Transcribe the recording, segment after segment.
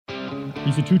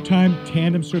He's a two-time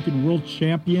tandem surfing world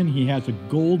champion. He has a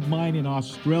gold mine in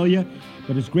Australia,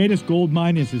 but his greatest gold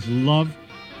mine is his love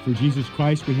for Jesus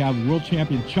Christ. We have world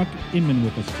champion Chuck Inman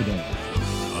with us today.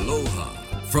 Aloha.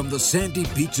 From the sandy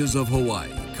beaches of Hawaii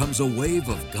comes a wave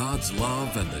of God's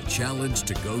love and the challenge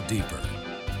to go deeper.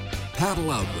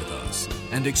 Paddle out with us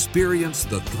and experience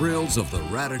the thrills of the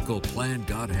radical plan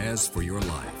God has for your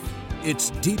life.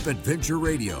 It's Deep Adventure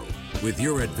Radio with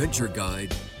your adventure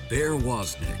guide, Bear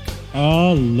Wozniak.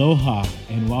 Aloha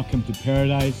and welcome to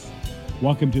paradise.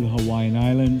 Welcome to the Hawaiian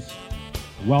Islands.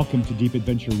 Welcome to Deep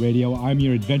Adventure Radio. I'm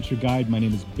your adventure guide. My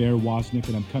name is Bear Wozniak,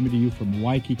 and I'm coming to you from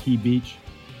Waikiki Beach.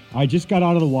 I just got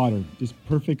out of the water. This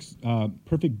perfect,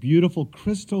 beautiful,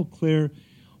 crystal clear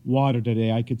water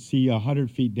today. I could see 100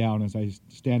 feet down as I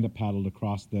stand-up paddled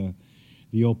across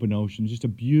the open ocean. Just a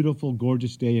beautiful,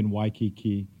 gorgeous day in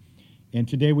Waikiki. And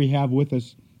today we have with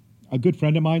us a good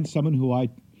friend of mine, someone who I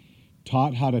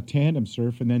taught how to tandem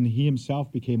surf, and then he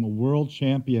himself became a world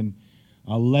champion,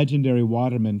 a legendary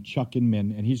waterman, Chuck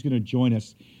Inman, and he's going to join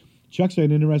us. Chuck's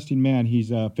an interesting man. He's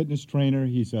a fitness trainer.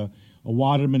 He's a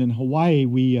waterman. In Hawaii,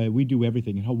 we do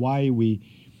everything. In Hawaii,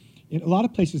 in a lot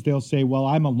of places they'll say, well,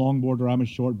 I'm a longboarder, I'm a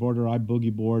shortboarder, I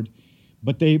boogie board.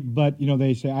 But they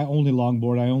say, I only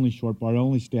longboard, I only shortboard, I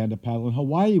only stand-up paddle. In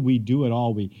Hawaii, we do it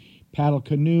all. We paddle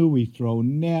canoe, we throw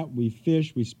net, we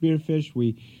fish, we spearfish,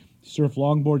 we surf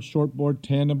longboard, shortboard,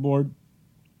 tandem board,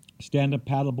 stand-up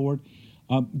paddleboard.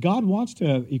 God wants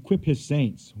to equip his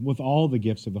saints with all the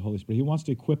gifts of the Holy Spirit. He wants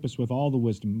to equip us with all the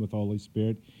wisdom with the Holy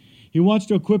Spirit. He wants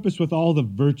to equip us with all the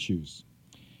virtues.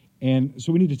 And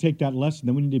so we need to take that lesson.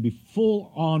 Then we need to be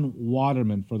full-on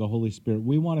watermen for the Holy Spirit.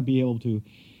 We want to be able to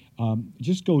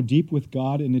just go deep with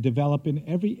God and to develop in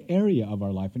every area of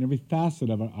our life, in every facet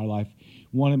of our life.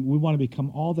 We want to become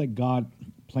all that God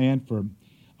planned for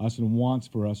us and wants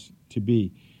for us to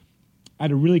be. I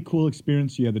had a really cool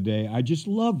experience the other day. I just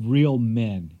love real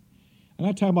men. I'm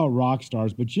not talking about rock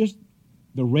stars, but just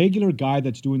the regular guy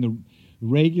that's doing the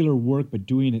regular work but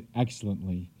doing it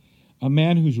excellently. A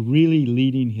man who's really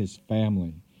leading his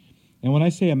family. And when I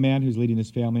say a man who's leading his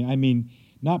family, I mean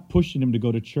not pushing him to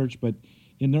go to church, but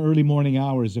in the early morning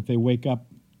hours, if they wake up,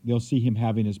 they'll see him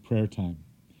having his prayer time.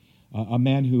 A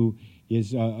man who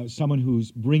is someone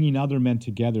who's bringing other men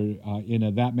together in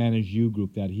a That Man Is You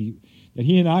group that he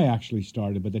and I actually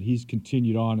started, but that he's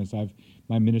continued on as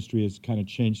my ministry has kind of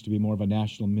changed to be more of a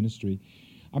national ministry.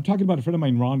 I'm talking about a friend of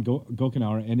mine, Ron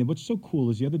Gokenauer, and what's so cool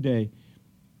is the other day,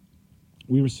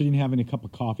 we were sitting having a cup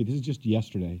of coffee. This is just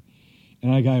yesterday.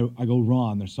 And I go,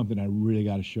 Ron, there's something I really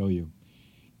got to show you.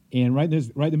 And right in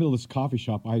the middle of this coffee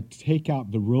shop, I take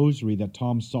out the rosary that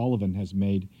Tom Sullivan has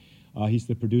made. He's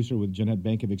the producer with Jeanette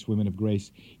Bankovic's Women of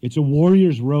Grace. It's a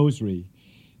warrior's rosary.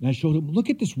 And I showed him, look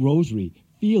at this rosary.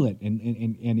 Feel it. And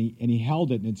he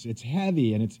held it. And it's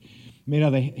heavy. And it's made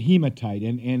out of hematite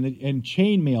and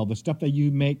chainmail, the stuff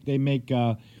that they make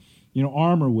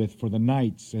armor with for the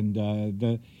knights.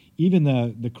 And even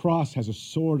the cross has a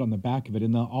sword on the back of it,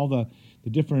 and all the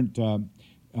different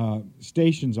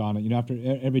stations on it. After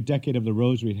every decade of the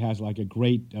rosary, it has like a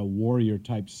great warrior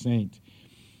type saint.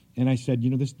 And I said,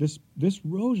 this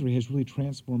rosary has really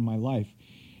transformed my life.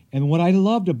 And what I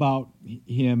loved about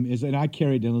him is that I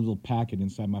carried a little packet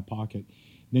inside my pocket.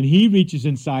 Then he reaches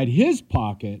inside his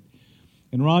pocket,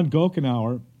 and Ron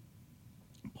Gokenauer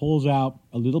pulls out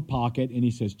a little pocket, and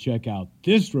he says, check out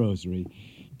this rosary.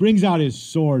 Brings out his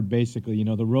sword, basically.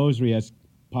 The rosary, as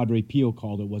Padre Pio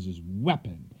called it, was his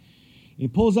weapon. He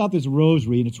pulls out this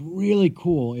rosary, and it's really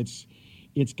cool. It's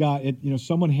got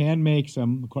someone hand makes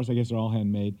them. Of course, I guess they're all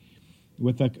handmade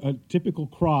with a typical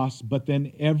cross. But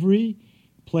then every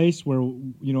place where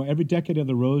every decade of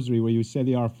the rosary where you say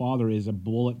the Our Father is a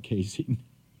bullet casing.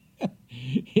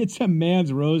 It's a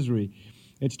man's rosary.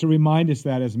 It's to remind us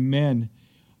that as men,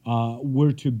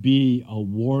 we're to be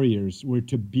warriors. We're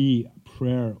to be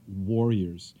prayer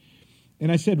warriors.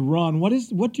 And I said, Ron,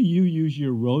 what do you use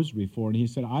your rosary for? And he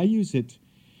said, I use it.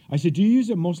 I said, do you use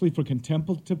it mostly for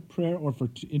contemplative prayer or for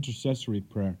intercessory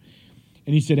prayer?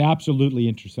 And he said, absolutely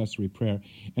intercessory prayer.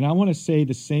 And I want to say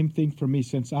the same thing for me.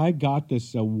 Since I got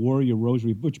this warrior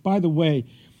rosary, which, by the way,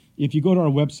 if you go to our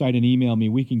website and email me,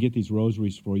 we can get these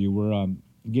rosaries for you. We're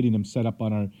getting them set up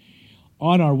on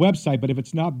our website. But if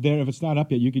it's not there, if it's not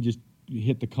up yet, you can just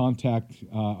hit the contact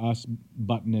us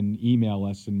button and email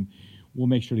us, and we'll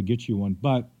make sure to get you one.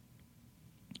 But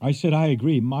I said, I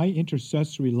agree. My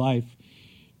intercessory life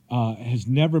has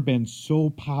never been so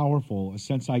powerful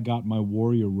since I got my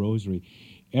warrior rosary.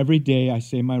 Every day I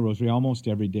say my rosary, almost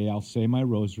every day I'll say my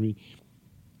rosary.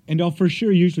 And I'll for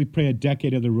sure usually pray a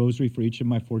decade of the rosary for each of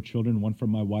my 4 children, one for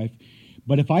my wife.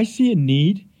 But if I see a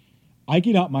need, I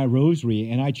get out my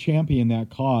rosary and I champion that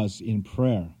cause in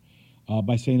prayer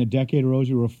by saying a decade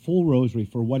rosary or a full rosary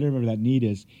for whatever that need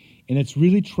is. And it's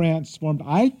really transformed.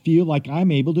 I feel like I'm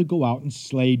able to go out and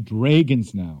slay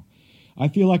dragons now. I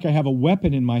feel like I have a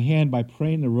weapon in my hand by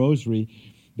praying the rosary,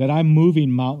 that I'm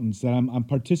moving mountains, that I'm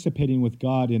participating with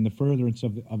God in the furtherance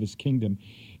of his kingdom,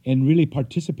 and really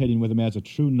participating with him as a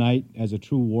true knight, as a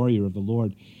true warrior of the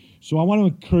Lord. So I want to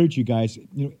encourage you guys,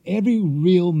 every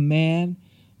real man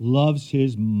loves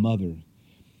his mother.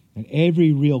 And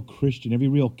every real Christian, every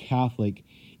real Catholic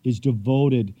is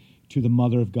devoted to the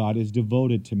Mother of God, is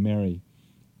devoted to Mary.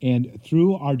 And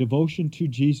through our devotion to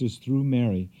Jesus through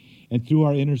Mary, and through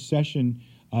our intercession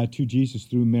to Jesus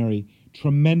through Mary,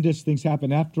 tremendous things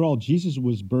happen. After all, Jesus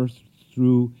was birthed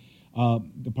through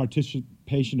the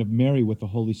participation of Mary with the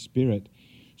Holy Spirit.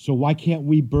 So why can't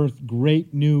we birth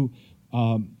great new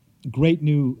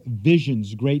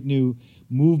visions, great new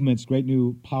movements, great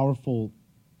new powerful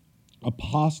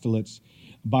apostolates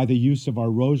by the use of our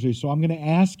rosary? So I'm going to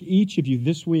ask each of you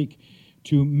this week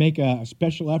to make a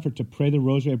special effort to pray the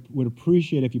rosary. I would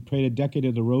appreciate it if you prayed a decade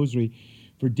of the rosary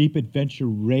for Deep Adventure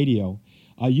Radio.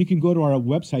 You can go to our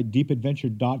website,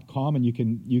 deepadventure.com, and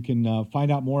you can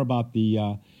find out more about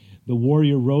the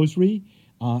Warrior Rosary.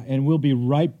 And we'll be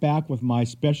right back with my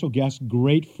special guest,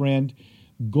 great friend,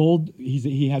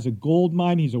 he has a gold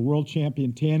mine. He's a world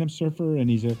champion tandem surfer, and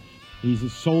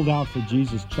he's sold out for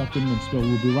Jesus, Chuck Inman. So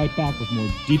we'll be right back with more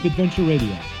Deep Adventure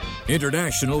Radio.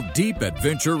 International Deep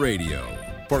Adventure Radio.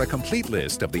 For a complete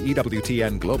list of the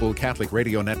EWTN Global Catholic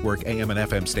Radio Network AM and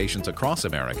FM stations across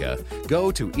America, go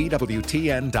to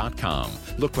EWTN.com.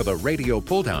 Look for the radio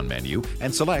pull-down menu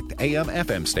and select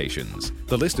AM/FM stations.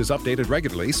 The list is updated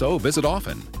regularly, so visit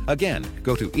often. Again,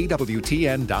 go to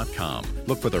EWTN.com.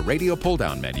 Look for the radio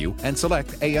pull-down menu and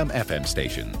select AM/FM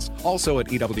stations. Also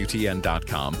at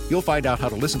EWTN.com, you'll find out how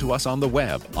to listen to us on the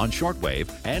web, on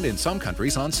shortwave, and in some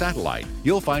countries on satellite.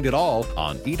 You'll find it all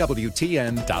on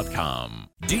EWTN.com.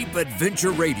 Deep Adventure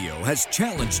Radio has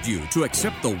challenged you to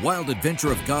accept the wild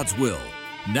adventure of God's will.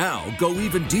 Now go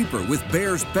even deeper with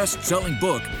Bear's best-selling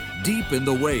book, Deep in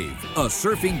the Wave, A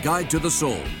Surfing Guide to the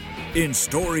Soul. In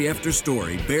story after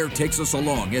story, Bear takes us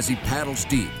along as he paddles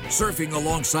deep, surfing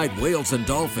alongside whales and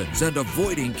dolphins and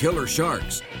avoiding killer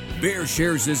sharks. Bear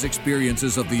shares his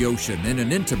experiences of the ocean in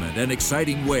an intimate and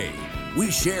exciting way.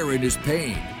 We share in his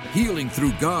pain, healing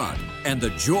through God, and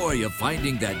the joy of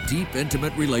finding that deep,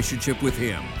 intimate relationship with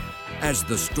Him. As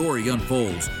the story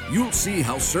unfolds, you'll see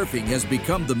how surfing has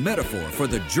become the metaphor for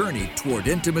the journey toward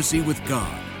intimacy with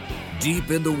God. Deep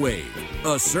in the Wave,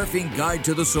 A Surfing Guide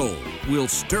to the Soul, will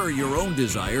stir your own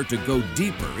desire to go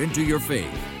deeper into your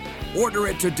faith. Order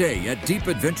it today at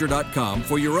deepadventure.com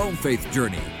for your own faith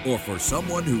journey or for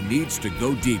someone who needs to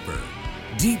go deeper.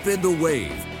 Deep in the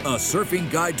Wave, A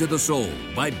Surfing Guide to the Soul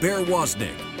by Bear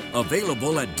Wozniak.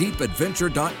 Available at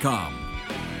deepadventure.com.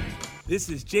 This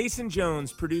is Jason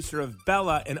Jones, producer of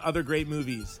Bella and Other Great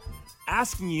Movies,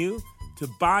 asking you to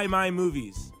buy my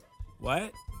movies.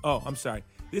 What? Oh, I'm sorry.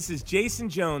 This is Jason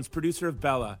Jones, producer of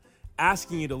Bella,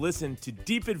 asking you to listen to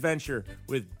Deep Adventure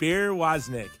with Bear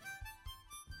Wozniak.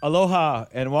 Aloha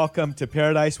and welcome to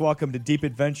Paradise. Welcome to Deep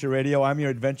Adventure Radio. I'm your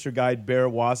adventure guide, Bear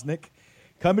Wozniak,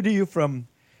 coming to you from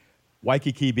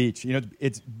Waikiki Beach. You know,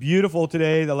 it's beautiful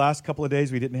today. The last couple of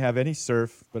days we didn't have any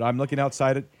surf, but I'm looking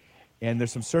outside it, and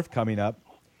there's some surf coming up.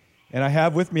 And I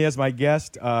have with me as my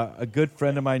guest a good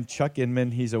friend of mine, Chuck Inman.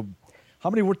 He's a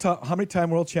how many time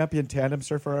world champion tandem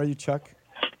surfer are you, Chuck?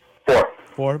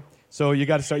 4. So you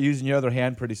got to start using your other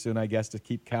hand pretty soon, I guess, to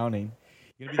keep counting.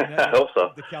 You're gonna be I hope so.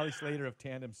 The Kelly Slater of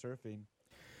tandem surfing.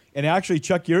 And actually,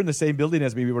 Chuck, you're in the same building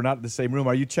as me. We were not in the same room.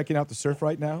 Are you checking out the surf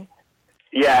right now?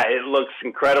 Yeah, it looks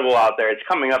incredible out there. It's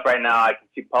coming up right now. I can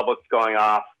see Publix going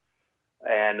off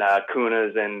and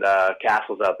Kunas and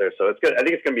Castles out there. So it's good. I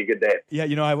think it's going to be a good day. Yeah,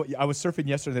 you know, I was surfing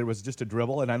yesterday. There was just a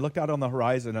dribble, and I looked out on the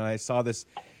horizon, and I saw this.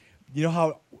 You know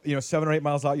how 7 or 8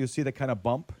 miles out, you'll see the kind of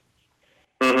bump?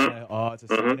 Mm-hmm. It's a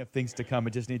sign of things to come.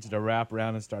 It just needs to wrap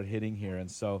around and start hitting here. And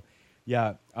so,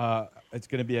 yeah, it's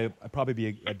going to be probably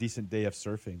be a decent day of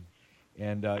surfing.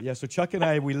 And, so Chuck and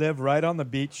I, we live right on the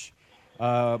beach.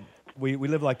 We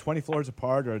live like 20 floors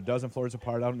apart or a dozen floors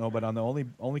apart, I don't know, but on the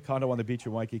only condo on the beach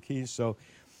in Waikiki. So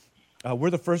we're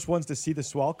the first ones to see the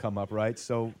swell come up, right?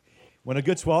 So when a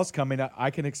good swell's coming, I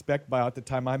can expect by the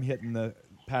time I'm hitting the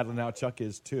paddling out, Chuck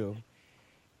is too.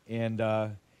 And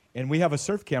we have a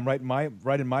surf cam right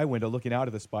in my window looking out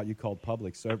of the spot you called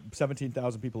Publix. So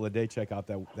 17,000 people a day check out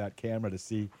that camera to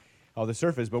see how the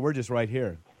surf is, but we're just right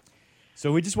here.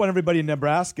 So we just want everybody in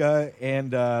Nebraska,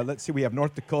 and let's see, we have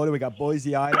North Dakota, we got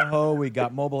Boise, Idaho, we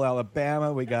got Mobile,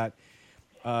 Alabama, we got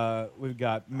we've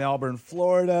got Melbourne,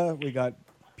 Florida. We got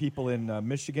people in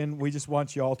Michigan. We just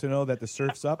want you all to know that the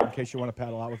surf's up in case you want to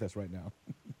paddle out with us right now.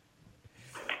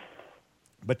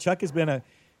 But Chuck has been a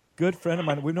good friend of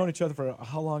mine. We've known each other for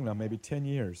how long now? Maybe 10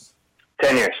 years.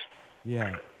 10 years.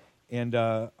 Yeah. And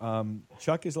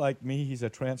Chuck is like me. He's a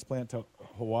transplant to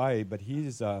Hawaii, but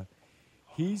he's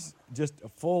just a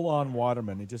full-on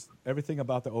waterman. He just everything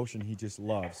about the ocean he just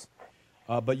loves.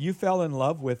 But you fell in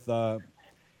love with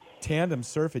tandem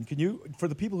surfing. Can you, for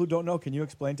the people who don't know, can you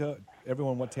explain to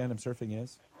everyone what tandem surfing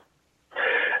is?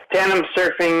 Tandem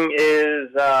surfing is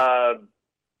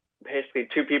basically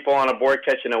two people on a board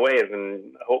catching a wave,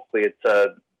 and hopefully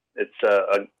it's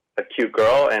a cute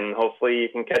girl, and hopefully you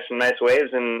can catch some nice waves.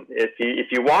 And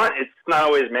if you want, it's not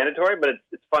always mandatory, but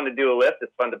it's fun to do a lift.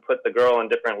 It's fun to put the girl in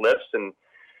different lifts and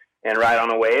ride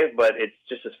on a wave. But it's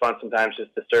just as fun sometimes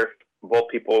just to surf both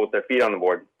people with their feet on the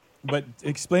board. But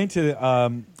explain to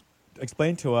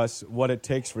us what it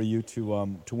takes for you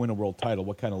to win a world title.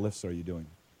 What kind of lifts are you doing?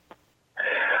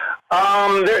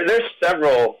 There's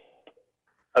several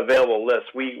available lifts.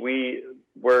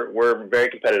 We're very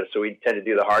competitive, so we tend to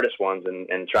do the hardest ones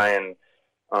and try and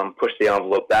push the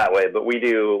envelope that way. But we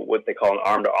do what they call an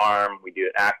arm-to-arm. We do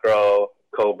an acro,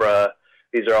 cobra.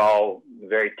 These are all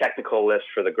very technical lifts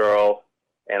for the girl,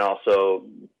 and also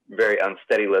very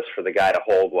unsteady lifts for the guy to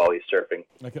hold while he's surfing.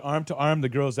 Like an arm-to-arm, the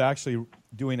girl's actually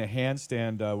doing a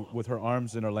handstand with her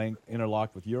arms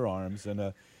interlocked with your arms. And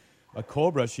a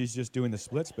cobra, she's just doing the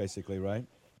splits basically, right?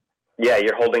 Yeah,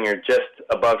 you're holding her just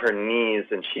above her knees,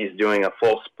 and she's doing a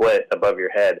full split above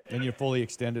your head. And you're fully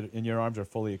extended, and your arms are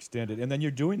fully extended. And then you're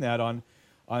doing that on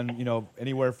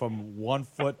anywhere from 1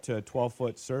 foot to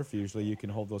 12-foot surf. Usually, you can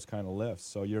hold those kind of lifts.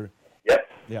 So you're. Yep.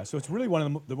 Yeah. So it's really one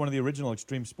of the original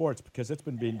extreme sports because it's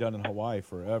been being done in Hawaii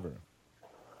forever.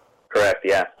 Correct.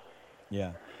 Yeah.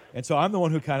 Yeah. And so I'm the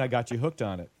one who kind of got you hooked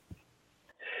on it.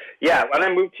 Yeah. When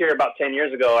I moved here about 10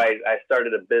 years ago, I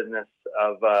started a business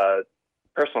of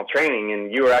personal training,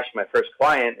 and you were actually my first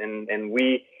client, and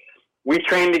we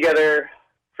trained together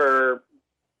for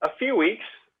a few weeks.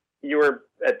 You were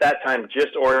at that time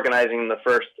just organizing the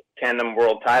first tandem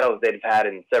world titles they'd had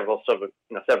in several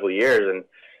years,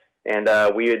 and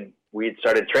we had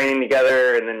started training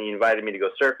together, and then you invited me to go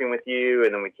surfing with you,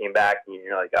 and then we came back and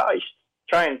you're like, oh, you should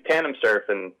try and tandem surf.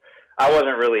 And I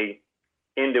wasn't really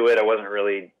into it.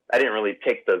 I didn't really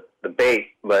take the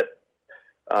bait, but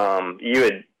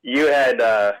you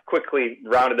had quickly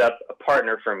rounded up a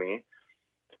partner for me,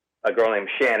 a girl named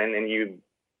Shannon, and you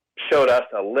showed us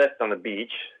a lift on the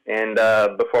beach. And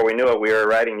before we knew it, we were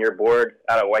riding your board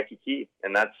out at Waikiki.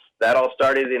 And that all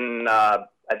started in, I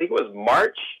think it was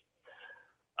March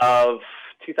of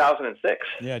 2006.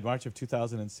 Yeah, March of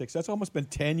 2006. That's almost been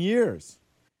 10 years.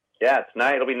 Yeah,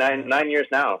 it'll be nine years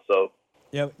now. So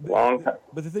yeah, long time.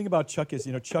 But the thing about Chuck is,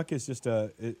 Chuck is just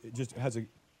has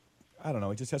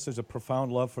such a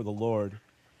profound love for the Lord,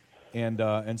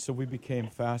 and so we became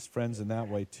fast friends in that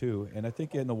way too. And I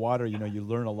think in the water, you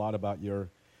learn a lot about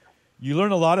your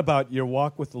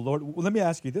walk with the Lord. Well, let me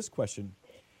ask you this question.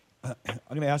 I'm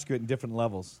going to ask you it in different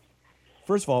levels.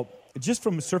 First of all, just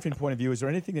from a surfing point of view, is there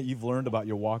anything that you've learned about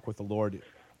your walk with the Lord?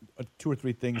 2 or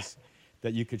 3 things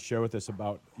that you could share with us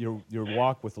about your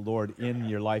walk with the Lord in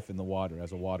your life in the water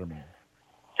as a waterman?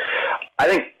 I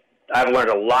think I've learned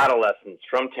a lot of lessons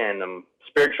from tandem,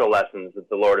 spiritual lessons that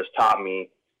the Lord has taught me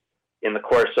in the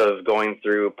course of going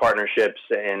through partnerships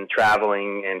and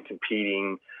traveling and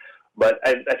competing. But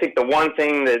I think the one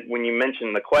thing that, when you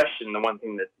mention the question, the one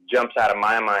thing that jumps out of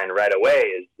my mind right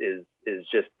away is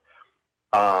just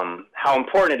how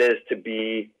important it is to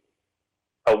be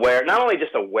aware, not only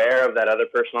just aware of that other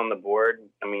person on the board.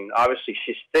 I mean, obviously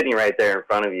she's sitting right there in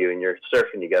front of you and you're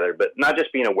surfing together, but not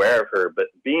just being aware of her, but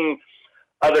being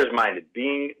others-minded,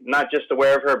 being not just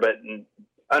aware of her, but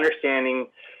understanding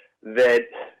that,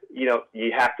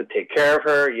 you have to take care of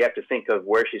her. You have to think of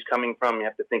where she's coming from. You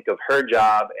have to think of her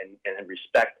job and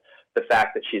respect the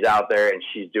fact that she's out there and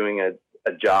she's doing a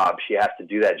job. She has to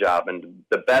do that job. And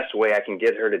the best way I can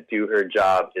get her to do her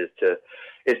job is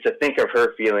to think of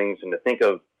her feelings and to think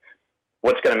of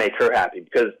what's going to make her happy.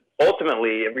 Because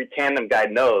ultimately, every tandem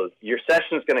guide knows your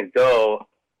session's going to go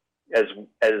as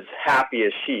happy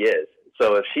as she is.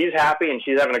 So if she's happy and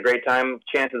she's having a great time,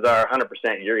 chances are 100%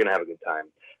 you're going to have a good time.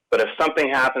 But if something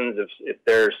happens, if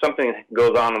there's something that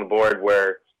goes on the board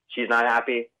where she's not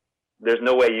happy, there's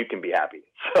no way you can be happy.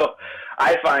 So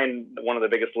I find one of the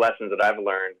biggest lessons that I've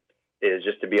learned is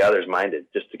just to be others-minded,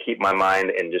 just to keep my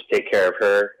mind and just take care of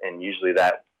her, and usually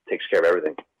that takes care of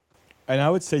everything. And I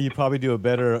would say you probably do a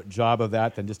better job of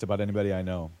that than just about anybody I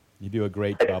know. You do a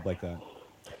great job like that.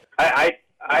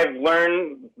 I've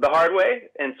learned the hard way,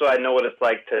 and so I know what it's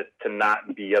like to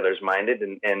not be others-minded,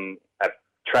 and I've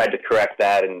tried to correct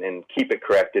that and keep it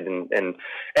corrected, and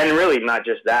really not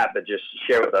just that, but just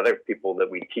share with other people that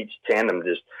we teach tandem.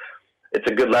 Just it's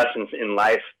a good lesson in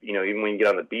life, even when you get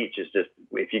on the beach. It's just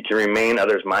if you can remain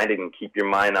others-minded and keep your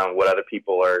mind on what other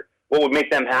people are, what would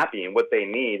make them happy and what they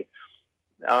need,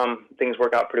 things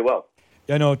work out pretty well.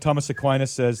 I know Thomas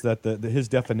Aquinas says that his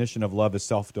definition of love is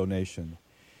self-donation.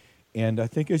 And I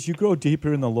think as you grow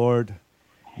deeper in the Lord,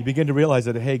 you begin to realize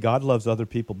that, hey, God loves other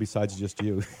people besides just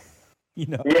you.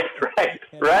 Yeah,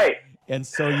 right. And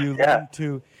so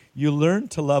you learn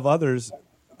to love others.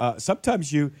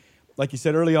 Sometimes you, like you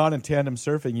said early on in tandem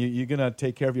surfing, you're going to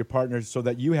take care of your partner so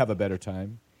that you have a better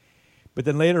time. But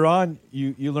then later on,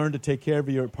 you learn to take care of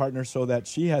your partner so that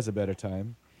she has a better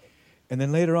time. And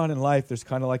then later on in life, there's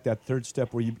kind of like that third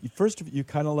step where you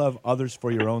kind of love others for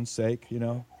your own sake,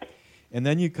 and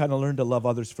then you kind of learn to love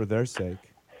others for their sake.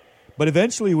 But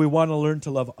eventually, we want to learn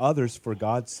to love others for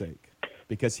God's sake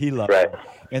because He loves them.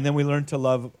 And then we learn to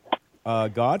love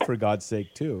God for God's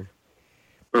sake too.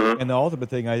 Mm-hmm. And the ultimate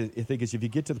thing, I think, is if you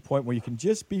get to the point where you can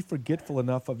just be forgetful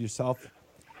enough of yourself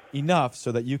enough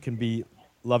so that you can be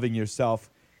loving yourself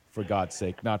for God's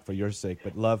sake, not for your sake,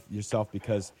 but love yourself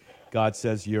because God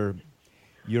says you're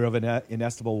of an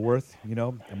inestimable worth,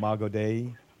 imago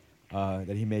Dei,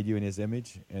 that He made you in His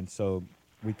image. And so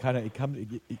it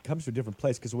comes to a different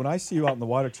place. Because when I see you out in the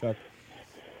water, Chuck,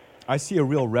 I see you in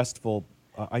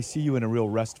a real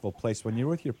restful place. When you're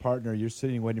with your partner, you're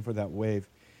sitting waiting for that wave.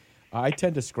 I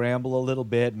tend to scramble a little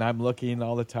bit, and I'm looking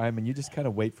all the time, and you just kind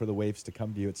of wait for the waves to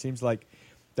come to you. It seems like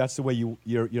that's the way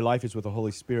your life is with the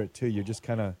Holy Spirit, too. You're just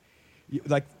kind of,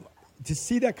 to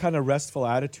see that kind of restful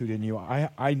attitude in you,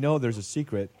 I know there's a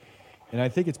secret, and I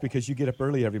think it's because you get up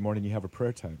early every morning and you have a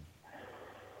prayer time.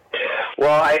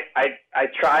 Well, I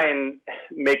try and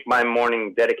make my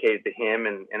morning dedicated to Him,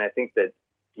 and I think that,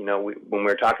 when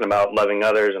we're talking about loving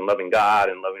others and loving God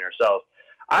and loving ourselves,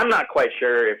 I'm not quite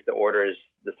sure if the order is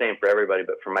the same for everybody,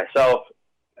 but for myself,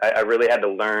 I really had to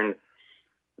learn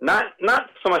not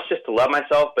so much just to love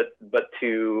myself, but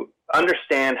to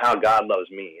understand how God loves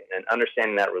me and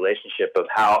understanding that relationship of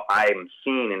how I'm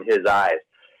seen in His eyes.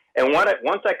 And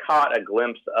once I caught a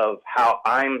glimpse of how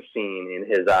I'm seen in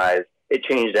His eyes, it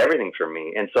changed everything for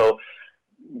me. And so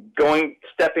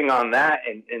stepping on that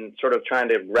and sort of trying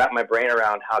to wrap my brain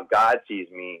around how God sees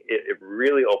me, it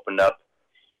really opened up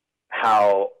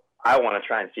how I want to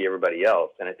try and see everybody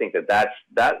else. And I think that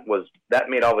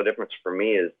made all the difference for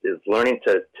me is learning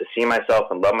to see myself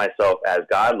and love myself as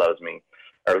God loves me,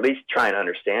 or at least try and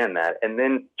understand that, and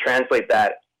then translate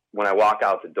that when I walk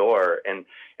out the door. And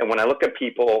when I look at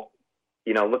people,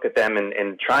 look at them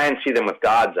and try and see them with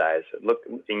God's eyes.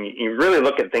 You really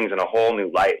look at things in a whole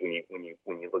new light when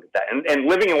you look at that. And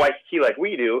living in Waikiki like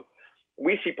we do,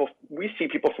 we see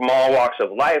people from all walks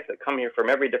of life that come here from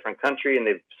every different country, and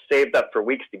they've saved up for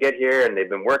weeks to get here, and they've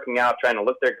been working out, trying to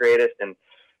look their greatest, and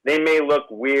they may look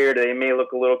weird, they may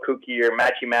look a little kooky or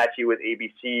matchy-matchy with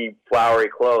ABC flowery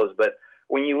clothes, but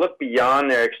when you look beyond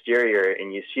their exterior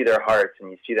and you see their hearts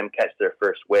and you see them catch their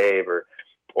first wave,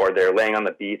 or they're laying on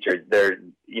the beach, or they're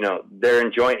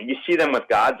enjoying it, you see them with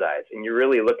God's eyes, and you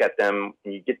really look at them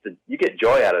and you get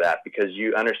joy out of that because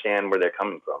you understand where they're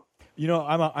coming from.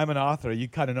 I'm an author. You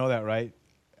kind of know that, right?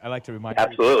 I like to remind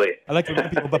Absolutely. people. I like to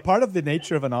remind people. But part of the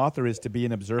nature of an author is to be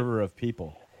an observer of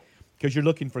people because you're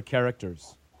looking for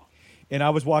characters. And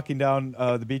I was walking down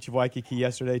the beach of Waikiki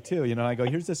yesterday, too. I go,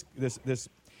 here's this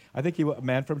I think he was a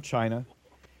man from China,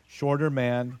 shorter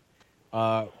man.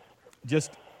 I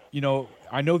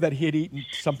know that he had eaten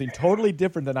something totally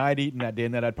different than I'd eaten that day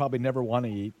and that I'd probably never want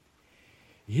to eat.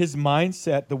 His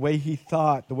mindset, the way he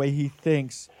thought, the way he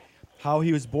thinks, how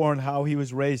he was born, how he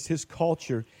was raised, his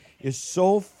culture is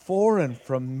so foreign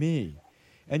from me.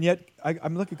 And yet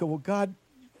I'm looking, well, God,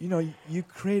 you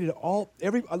created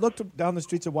I looked down the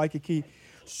streets of Waikiki,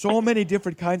 so many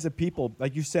different kinds of people.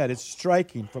 Like you said, it's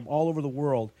striking from all over the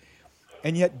world.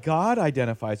 And yet God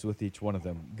identifies with each one of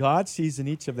them. God sees in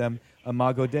each of them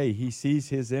imago Dei. He sees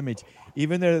His image.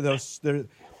 Even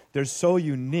they're so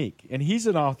unique. And He's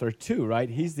an author too, right?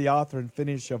 He's the author and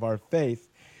finisher of our faith.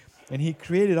 And He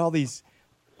created all these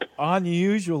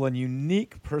unusual and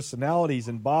unique personalities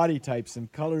and body types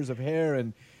and colors of hair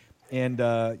and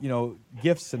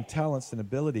gifts and talents and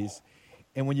abilities.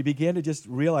 And when you begin to just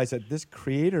realize that this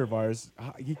Creator of ours,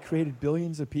 He created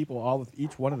billions of people, all with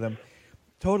each one of them,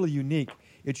 totally unique.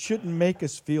 It shouldn't make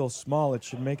us feel small. It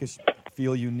should make us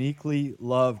feel uniquely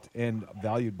loved and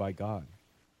valued by God.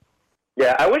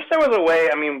 Yeah, I wish there was a way.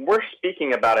 I mean, we're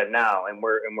speaking about it now, and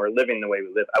we're living the way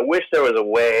we live. I wish there was a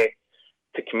way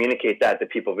to communicate that to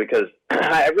people, because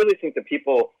I really think that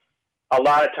people a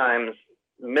lot of times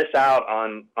miss out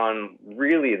on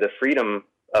really the freedom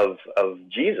of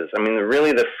Jesus. I mean,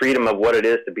 really the freedom of what it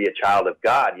is to be a child of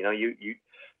God. You know,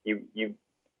 you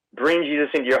bring Jesus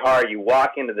into your heart, you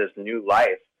walk into this new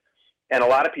life. And a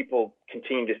lot of people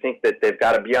continue to think that they've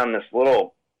got to be on this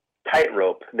little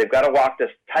tightrope. They've got to walk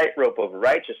this tightrope of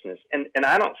righteousness. And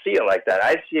I don't see it like that.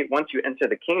 I see it once you enter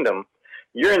the kingdom,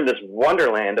 you're in this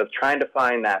wonderland of trying to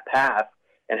find that path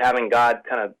and having God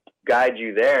kind of guide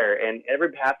you there. And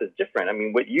every path is different. I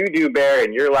mean, what you do, Bear,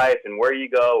 in your life and where you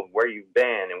go, where you've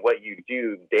been and what you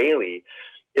do daily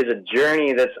is a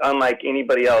journey that's unlike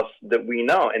anybody else that we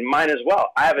know, and mine as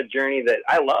well. I have a journey that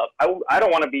I love. I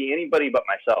don't want to be anybody but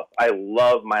myself. I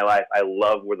love my life. I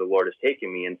love where the Lord has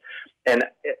taken me. And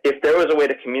if there was a way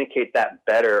to communicate that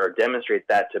better or demonstrate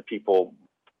that to people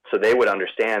so they would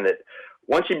understand that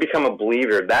once you become a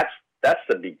believer, that's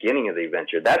the beginning of the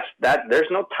adventure. There's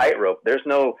no tightrope. There's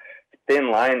no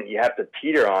thin line that you have to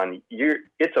teeter on.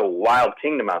 It's a wild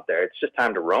kingdom out there. It's just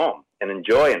time to roam and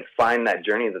enjoy and find that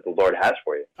journey that the Lord has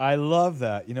for you. I love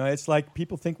that. You know, it's like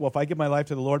people think, well, if I give my life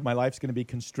to the Lord, my life's going to be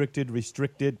constricted,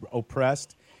 restricted,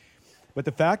 oppressed. But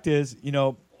the fact is, you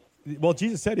know, well,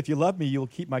 Jesus said, if you love me, you'll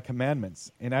keep my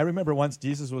commandments. And I remember once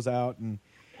Jesus was out and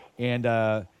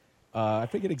I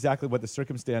forget exactly what the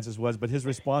circumstances was, but his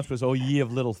response was, "Oh, ye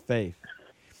of little faith."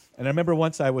 And I remember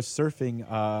once I was surfing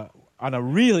on a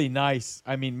really nice,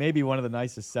 I mean, maybe one of the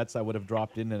nicest sets I would have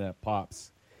dropped in a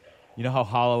Pops. You know how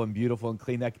hollow and beautiful and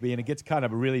clean that can be, and it gets kind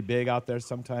of really big out there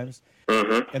sometimes.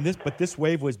 Mm-hmm. And this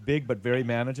wave was big but very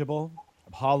manageable,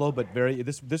 hollow but very.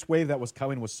 This wave that was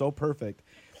coming was so perfect,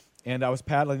 and I was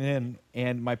paddling in,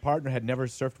 and my partner had never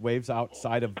surfed waves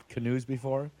outside of canoes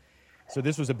before, so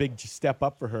this was a big step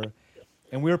up for her.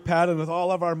 And we were paddling with all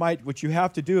of our might, which you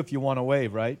have to do if you want a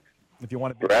wave, right? If you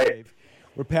want a big wave.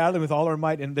 We're paddling with all our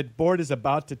might, and the board is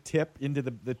about to tip into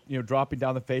the dropping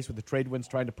down the face with the trade winds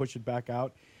trying to push it back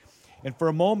out. And for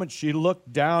a moment, she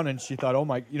looked down and she thought, oh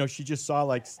my, she just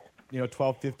saw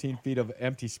 12, 15 feet of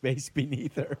empty space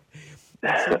beneath her.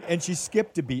 And she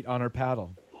skipped a beat on her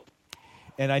paddle.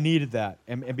 And I needed that.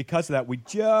 And because of that, we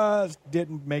just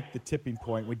didn't make the tipping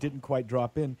point. We didn't quite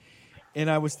drop in.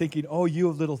 And I was thinking, oh, you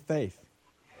of little faith.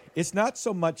 It's not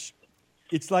so much,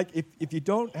 it's like if you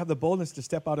don't have the boldness to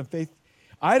step out in faith,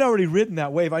 I'd already ridden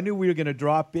that wave. I knew we were going to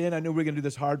drop in. I knew we were going to do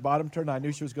this hard bottom turn. I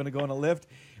knew she was going to go on a lift.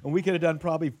 And we could have done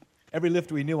probably every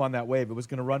lift we knew on that wave. It was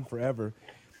going to run forever.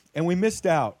 And we missed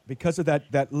out because of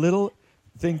that little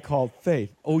thing called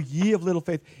faith. Oh, ye of little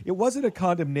faith. It wasn't a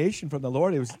condemnation from the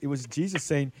Lord. It was Jesus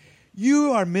saying,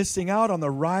 you are missing out on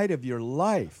the ride of your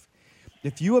life.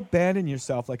 If you abandon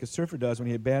yourself like a surfer does when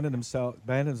he abandons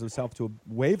himself to a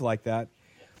wave like that,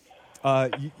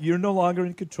 you're no longer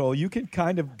in control. You can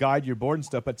kind of guide your board and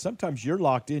stuff, but sometimes you're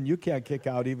locked in. You can't kick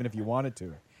out even if you wanted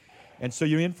to. And so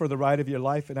you're in for the ride of your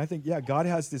life. And I think, God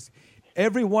has this.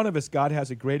 Every one of us, God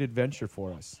has a great adventure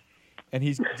for us. And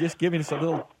he's just giving us a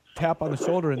little tap on the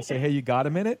shoulder and say, hey, you got a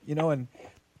minute? And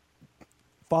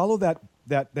follow that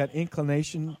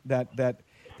inclination, that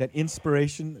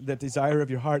inspiration, that desire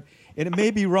of your heart. And it may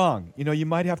be wrong. You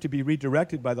might have to be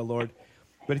redirected by the Lord.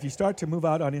 But if you start to move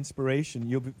out on inspiration,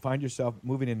 you'll find yourself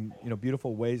moving in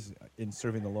beautiful ways in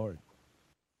serving the Lord.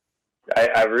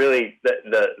 I really,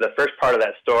 the first part of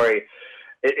that story,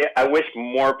 I wish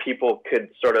more people could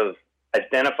sort of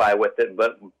identify with it,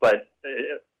 but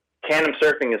tandem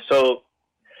surfing is so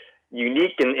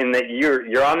unique in that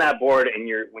you're on that board and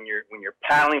when you're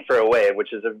paddling for a wave,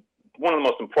 which is one of the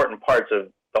most important parts of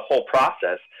the whole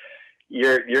process.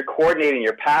 You're coordinating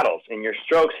your paddles, and your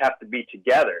strokes have to be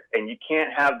together, and you can't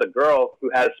have the girl who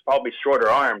has probably shorter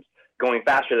arms going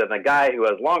faster than the guy who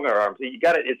has longer arms. It's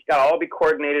got to all be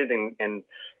coordinated and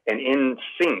in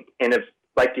sync. And if,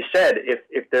 like you said,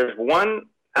 if there's 1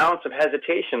 ounce of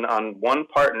hesitation on one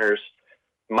partner's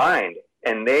mind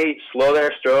and they slow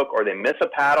their stroke or they miss a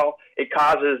paddle, it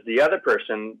causes the other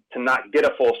person to not get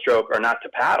a full stroke or not to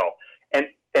paddle.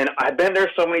 And I've been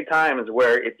there so many times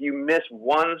where if you miss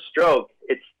 1 stroke,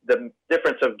 it's the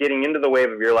difference of getting into the wave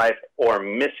of your life or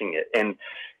missing it.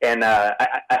 And I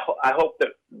hope that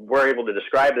we're able to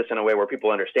describe this in a way where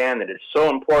people understand that it's so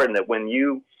important that when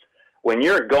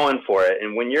you're going for it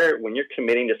and when you're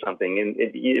committing to something, and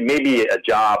it may be a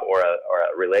job or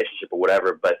a relationship or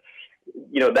whatever, but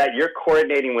that you're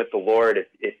coordinating with the Lord.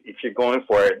 If you're going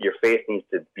for it, your faith needs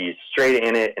to be straight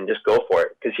in it and just go for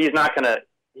it, because He's not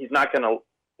gonna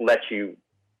let you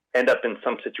end up in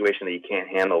some situation that you can't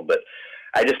handle. But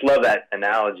I just love that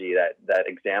analogy, that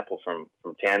example from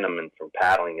tandem and from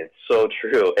paddling. It's so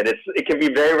true. And it can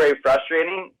be very, very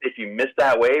frustrating if you miss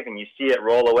that wave and you see it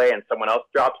roll away and someone else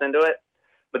drops into it.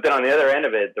 But then on the other end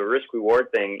of it, the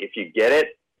risk-reward thing, if you get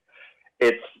it,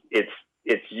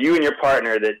 it's you and your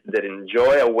partner that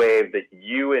enjoy a wave that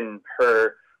you and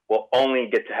her will only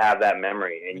get to have that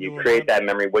memory, and you create that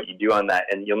memory, what you do on that,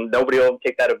 and nobody will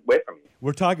take that away from you.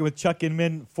 We're talking with Chuck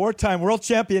Inman, 4-time world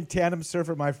champion tandem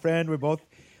surfer, my friend. We're both,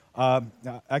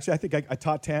 actually, I think I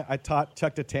taught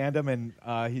Chuck to tandem, and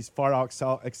he's far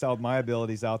excelled my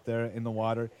abilities out there in the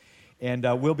water. And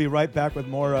we'll be right back with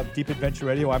more of Deep Adventure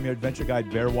Radio. I'm your adventure guide,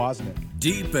 Bear Wozniak.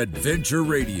 Deep Adventure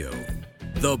Radio,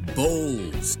 the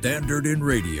bold standard in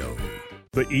radio.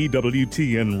 The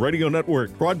EWTN Radio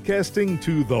Network, broadcasting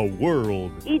to the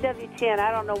world. EWTN, I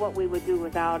don't know what we would do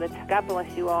without it. God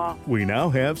bless you all. We now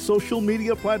have social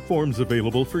media platforms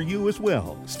available for you as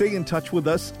well. Stay in touch with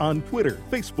us on Twitter,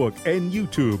 Facebook, and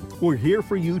YouTube. We're here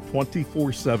for you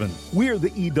 24/7. We're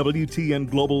the EWTN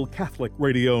Global Catholic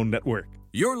Radio Network.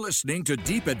 You're listening to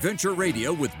Deep Adventure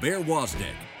Radio with Bear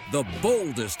Wozniak, the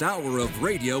boldest hour of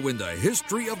radio in the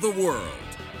history of the world.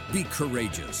 Be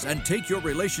courageous and take your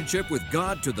relationship with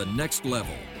God to the next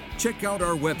level. Check out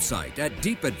our website at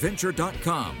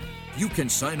deepadventure.com. You can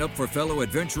sign up for fellow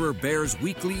adventurer Bear's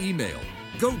weekly email.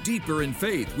 Go deeper in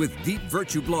faith with Deep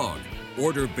Virtue blog.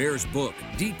 Order Bear's book,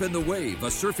 Deep in the Wave, A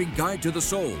Surfing Guide to the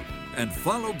Soul. And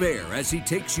follow Bear as he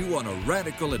takes you on a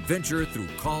radical adventure through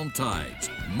calm tides,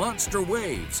 monster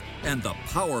waves, and the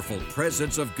powerful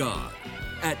presence of God.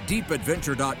 At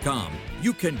deepadventure.com,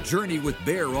 you can journey with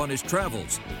Bear on his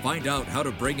travels, find out how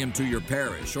to bring him to your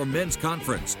parish or men's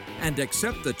conference, and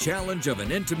accept the challenge of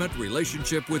an intimate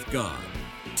relationship with God.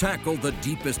 Tackle the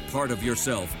deepest part of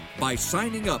yourself by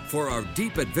signing up for our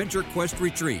Deep Adventure Quest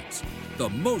retreats. The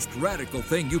most radical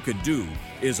thing you can do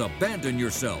is abandon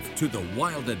yourself to the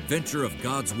wild adventure of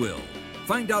God's will.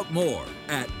 Find out more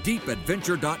at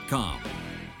deepadventure.com.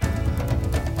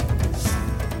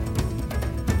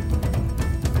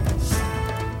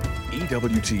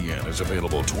 EWTN is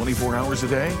available 24 hours a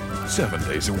day, 7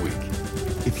 days a week.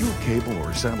 If your cable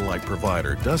or satellite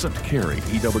provider doesn't carry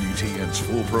EWTN's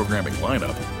full programming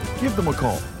lineup, give them a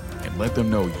call and let them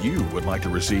know you would like to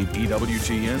receive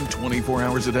EWTN 24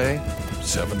 hours a day,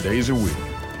 7 days a week.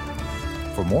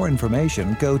 For more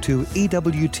information, go to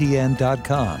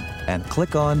EWTN.com and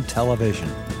click on television.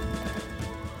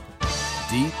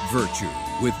 Deep Virtue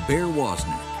with Bear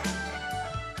Wozniak.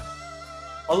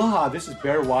 Aloha, this is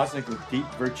Bear Wozniak with Deep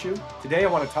Virtue. Today I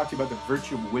want to talk to you about the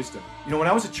virtue of wisdom. You know, when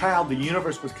I was a child, the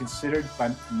universe was considered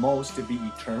by most to be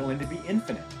eternal and to be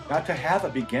infinite, not to have a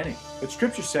beginning. But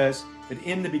Scripture says that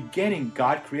in the beginning,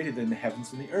 God created the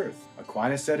heavens and the earth.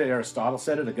 Aquinas said it, Aristotle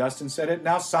said it, Augustine said it.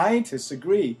 Now scientists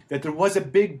agree that there was a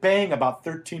Big Bang about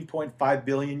 13.5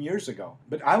 billion years ago.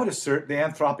 But I would assert the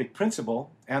anthropic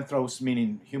principle, anthros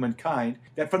meaning humankind,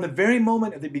 that from the very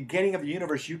moment of the beginning of the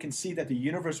universe, you can see that the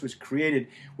universe was created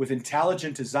with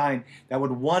intelligent design that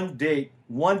would one day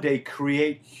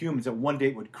create humans, that one day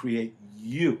it would create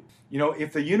you. You know,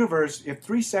 if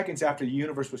 3 seconds after the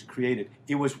universe was created,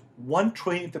 it was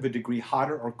 1/20th of a degree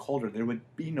hotter or colder, there would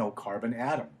be no carbon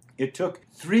atom. It took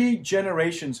 3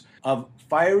 generations of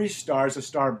fiery stars, a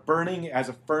star burning as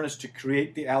a furnace to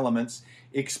create the elements,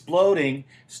 exploding,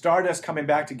 stardust coming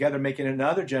back together, making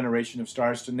another generation of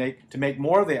stars to make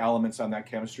more of the elements on that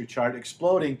chemistry chart,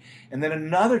 exploding, and then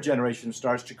another generation of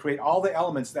stars to create all the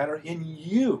elements that are in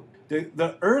you.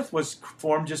 The Earth was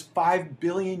formed just 5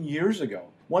 billion years ago.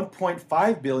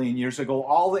 1.5 billion years ago,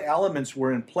 all the elements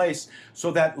were in place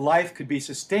so that life could be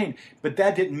sustained. But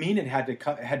that didn't mean it had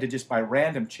to just by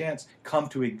random chance come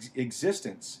to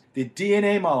existence. The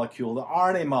DNA molecule, the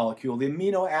RNA molecule, the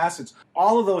amino acids,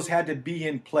 all of those had to be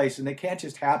in place, and they can't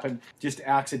just happen just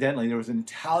accidentally. There was an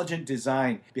intelligent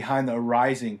design behind the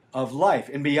arising of life.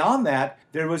 And beyond that,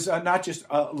 there was not just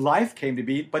life came to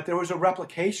be, but there was a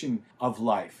replication of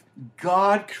life.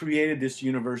 God created this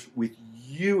universe with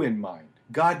you in mind.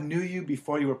 God knew you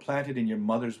before you were planted in your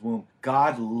mother's womb.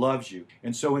 God loves you.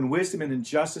 And so in wisdom and in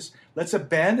justice, let's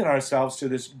abandon ourselves to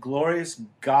this glorious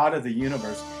God of the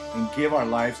universe and give our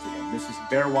lives to him. This is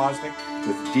Bear Wozniak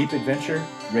with Deep Adventure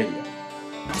Radio.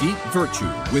 Deep Virtue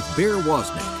with Bear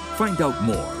Wozniak. Find out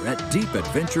more at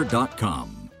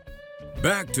deepadventure.com.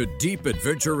 Back to Deep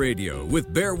Adventure Radio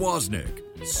with Bear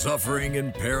Wozniak. Suffering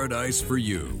in paradise for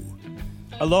you.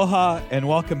 Aloha and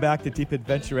welcome back to Deep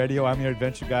Adventure Radio. I'm your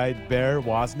adventure guide, Bear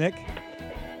Wozniak.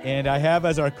 And I have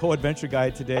as our co-adventure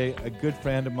guide today a good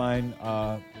friend of mine,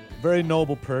 very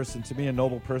noble person. To me, a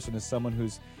noble person is someone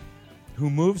who's who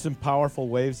moves in powerful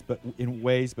ways, but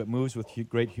moves with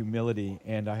great humility.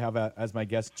 And I have as my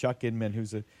guest Chuck Inman,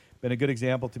 who's been a good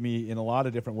example to me in a lot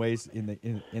of different ways in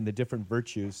the different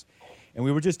virtues. And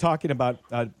we were just talking about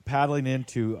paddling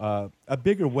into a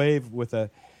bigger wave with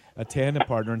a tandem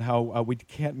partner, and how we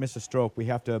can't miss a stroke. We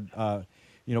have to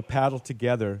paddle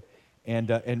together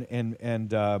and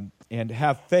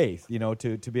have faith,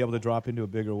 to be able to drop into a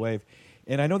bigger wave.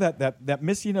 And I know that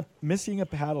missing a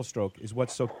paddle stroke is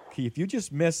what's so key. If you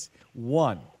just miss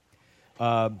one,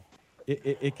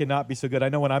 it cannot be so good. I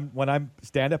know when I'm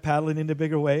stand-up paddling into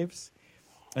bigger waves,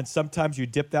 and sometimes you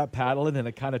dip that paddle in and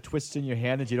it kind of twists in your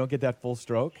hand and you don't get that full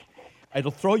stroke,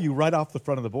 it'll throw you right off the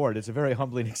front of the board. It's a very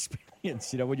humbling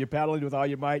experience, when you're paddling with all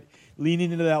your might,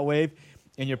 leaning into that wave,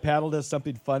 and your paddle does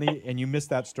something funny and you miss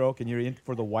that stroke and you're in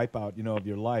for the wipeout, of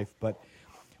your life. But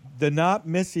the not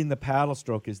missing the paddle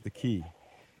stroke is the key.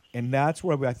 And that's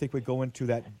where I think we go into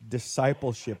that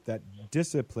discipleship, that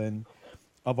discipline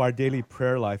of our daily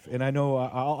prayer life. And I know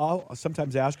I'll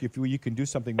sometimes ask you if you can do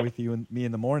something with you and me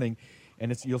in the morning,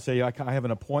 and you'll say, I have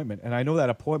an appointment. And I know that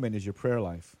appointment is your prayer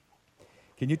life.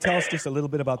 Can you tell us just a little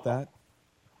bit about that?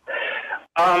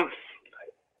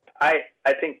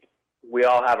 I think we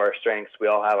all have our strengths. We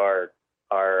all have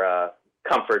our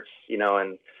comforts,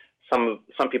 and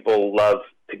some people love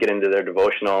to get into their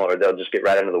devotional, or they'll just get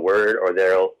right into the Word, or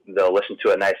they'll listen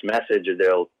to a nice message, or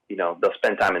they'll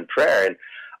spend time in prayer. And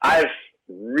I've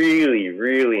really,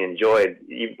 really enjoyed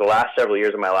the last several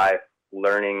years of my life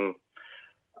learning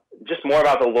just more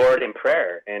about the Lord in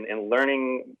prayer, and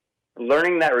learning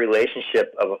that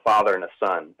relationship of a father and a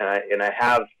son. And I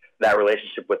have that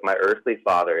relationship with my earthly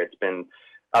father. It's been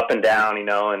up and down,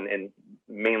 and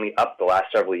mainly up the last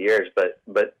several years, but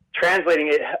translating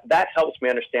it, that helps me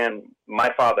understand my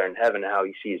Father in heaven, how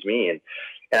he sees me. And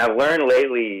I've learned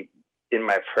lately in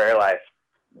my prayer life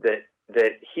that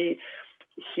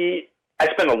I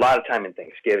spend a lot of time in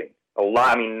Thanksgiving.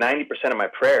 90% of my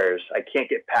prayers, I can't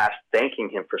get past thanking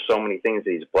him for so many things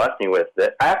that he's blessed me with,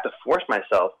 that I have to force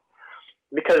myself,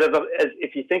 because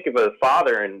if you think of a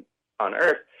father on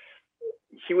earth,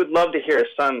 he would love to hear his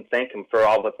son thank him for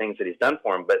all the things that he's done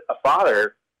for him. But a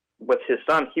father with his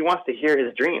son, he wants to hear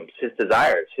his dreams, his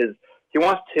desires, he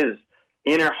wants his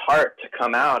inner heart to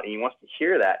come out, and he wants to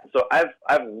hear that. So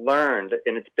I've learned,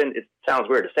 and it sounds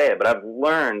weird to say it, but I've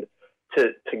learned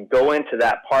to go into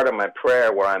that part of my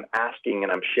prayer where I'm asking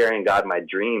and I'm sharing God my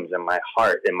dreams and my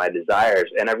heart and my desires.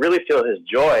 And I really feel his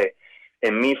joy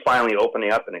in me finally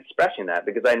opening up and expressing that,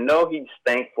 because I know he's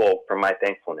thankful for my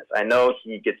thankfulness. I know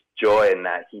he gets joy in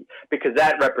that, because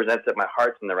that represents that my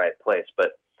heart's in the right place.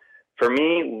 But for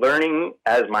me, learning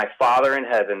as my Father in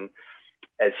heaven,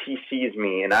 as he sees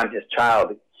me and I'm his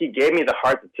child, he gave me the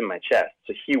heart that's in my chest.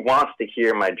 So he wants to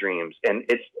hear my dreams. And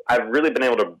I've really been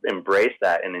able to embrace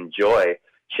that and enjoy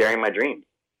sharing my dreams.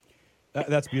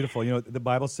 That's beautiful. The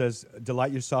Bible says,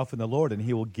 delight yourself in the Lord, and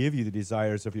he will give you the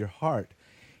desires of your heart.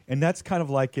 And that's kind of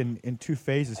like in two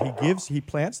phases. He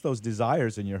plants those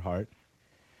desires in your heart,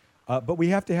 but we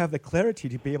have to have the clarity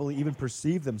to be able to even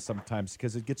perceive them sometimes,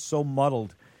 because it gets so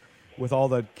muddled with all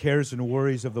the cares and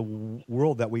worries of the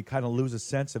world that we kind of lose a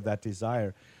sense of that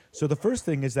desire. So the first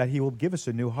thing is that he will give us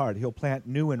a new heart. He'll plant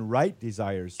new and right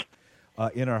desires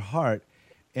in our heart,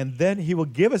 and then he will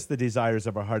give us the desires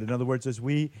of our heart. In other words, as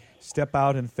we step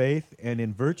out in faith and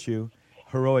in virtue,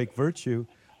 heroic virtue,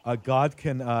 God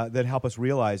can then help us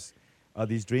realize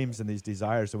these dreams and these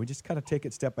desires. So we just kind of take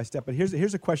it step by step. But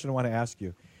here's a question I want to ask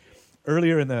you.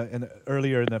 Earlier in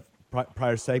the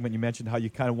prior segment, you mentioned how you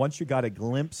kind of, once you got a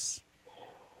glimpse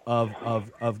of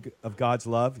God's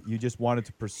love, you just wanted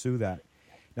to pursue that.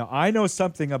 Now I know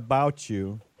something about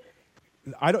you.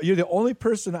 You're the only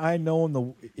person I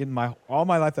know in all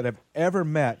my life that I've ever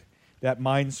met that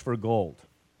mines for gold.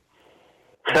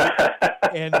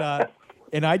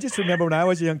 And I just remember when I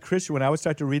was a young Christian, when I would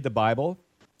start to read the Bible,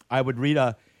 I would read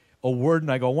a word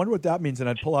and I go, I wonder what that means. And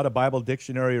I'd pull out a Bible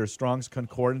dictionary or Strong's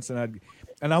Concordance, and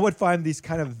I would find these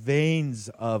kind of veins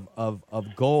of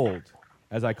gold,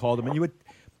 as I called them. And you would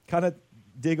kind of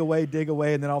dig away,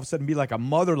 and then all of a sudden be like a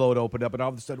mother lode opened up, and all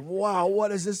of a sudden, wow,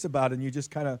 what is this about? And you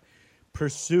just kind of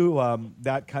pursue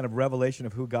that kind of revelation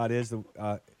of who God is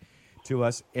to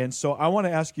us. And so I want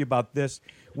to ask you about this.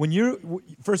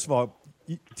 First of all,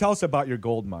 tell us about your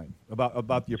gold mine,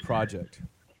 about your project.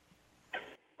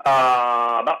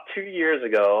 About 2 years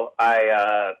ago,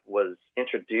 I was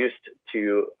introduced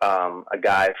to a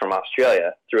guy from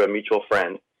Australia through a mutual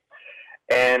friend.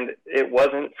 And it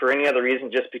wasn't for any other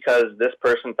reason, just because this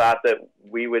person thought that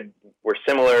we're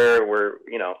similar, we're,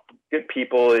 good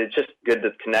people. It's just good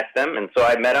to connect them. And so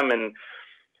I met him, and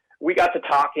we got to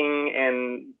talking,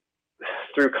 and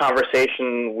through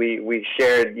conversation, we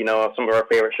shared, some of our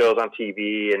favorite shows on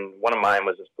TV, and one of mine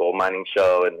was this gold mining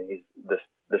show. And he's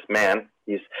this man.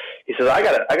 He says, I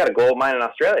got a gold mine in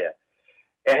Australia,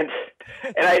 and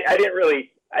I didn't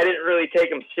really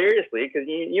take him seriously, because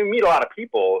you meet a lot of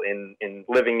people in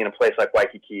living in a place like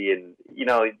Waikiki, and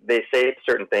they say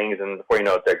certain things, and before you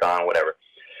know it, they're gone, whatever.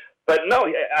 But no,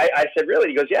 I said, really?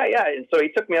 He goes, yeah. And so he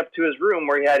took me up to his room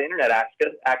where he had internet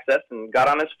access, and got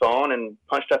on his phone and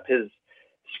punched up his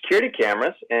security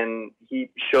cameras, and he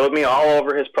showed me all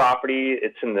over his property.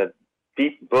 It's in the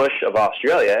deep bush of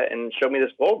Australia, and showed me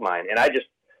this gold mine. And I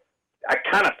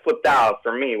kind of flipped out,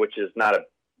 for me, which is not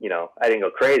I didn't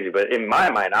go crazy, but in my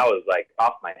mind, I was like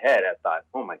off my head. I thought,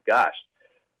 oh my gosh,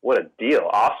 what a deal.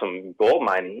 Awesome gold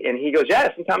mine. And he goes, yeah,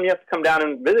 sometime you have to come down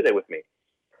and visit it with me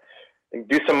and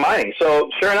do some mining. So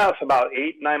sure enough, about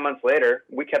 8-9 months later,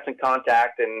 we kept in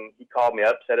contact, and he called me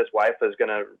up, said his wife was going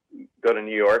to go to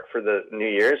New York for the New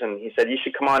Year's. And he said, you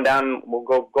should come on down and we'll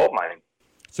go gold mining.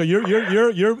 So your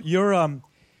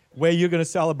way you're going to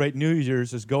celebrate New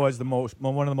Year's is go as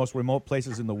one of the most remote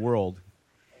places in the world.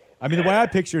 I mean, the way I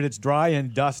pictured it's dry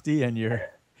and dusty, and you're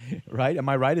right. Am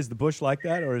I right? Is the bush like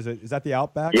that, or is that the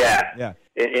outback? Yeah.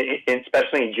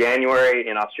 Especially in January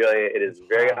in Australia, it is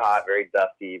very hot, very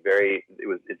dusty,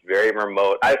 it's very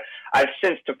remote. I've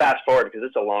since, to fast forward because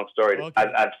it's a long story. Okay.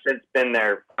 I've since been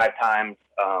there 5 times.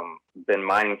 Been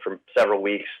mining for several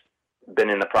weeks. Been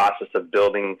in the process of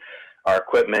building our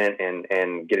equipment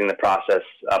and getting the process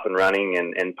up and running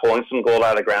and pulling some gold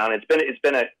out of the ground. It's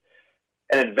been an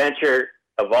adventure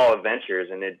of all adventures,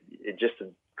 and it just a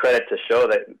credit to show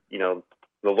that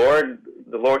the Lord,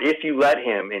 if you let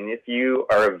him and if you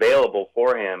are available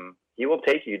for him, he will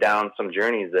take you down some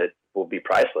journeys that will be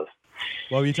priceless.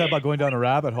 Well, you talk about going down a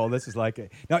rabbit hole. This is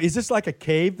now. Is this like a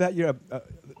cave that you're?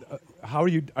 How are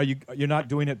you? You're not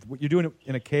doing it? You're doing it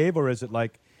in a cave, or is it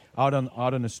like out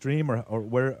on a stream, or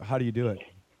where? How do you do it?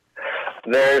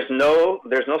 There's no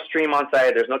stream on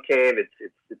site. There's no cave.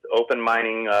 It's open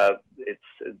mining. It's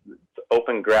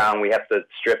open ground. We have to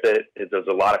strip it. There's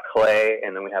a lot of clay,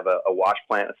 and then we have a wash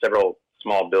plant, several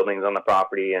small buildings on the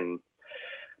property.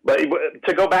 But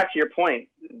to go back to your point,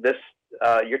 this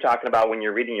you're talking about when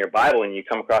you're reading your Bible and you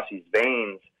come across these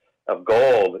veins of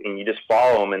gold and you just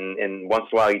follow them, and once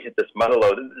in a while you hit this mother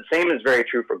lode. The same is very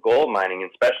true for gold mining,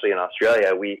 especially in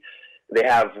Australia. They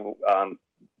have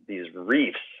these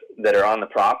reefs that are on the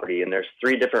property, and there's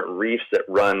 3 different reefs that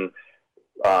run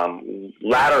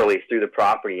laterally through the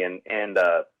property, and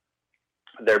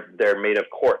they're made of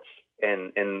quartz,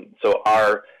 and so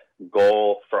our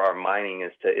goal for our mining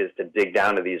is to dig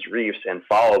down to these reefs and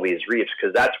follow these reefs,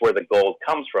 because that's where the gold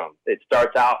comes from. It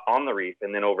starts out on the reef,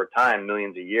 and then over time,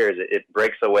 millions of years, it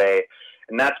breaks away,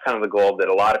 and that's kind of the gold that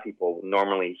a lot of people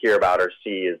normally hear about or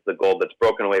see, is the gold that's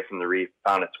broken away from the reef,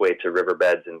 found its way to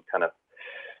riverbeds, and kind of.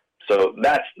 So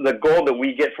that's the gold that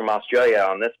we get from Australia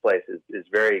on this place is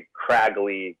very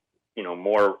craggly,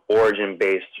 more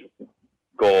origin-based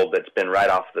gold that's been right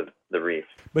off the reef.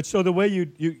 But so the way you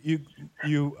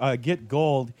get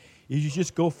gold, you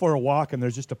just go for a walk, and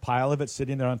there's just a pile of it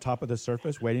sitting there on top of the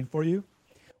surface waiting for you,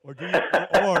 or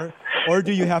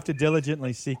do you have to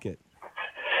diligently seek it?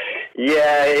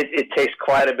 Yeah, it takes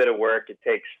quite a bit of work. It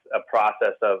takes a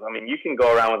process of. You can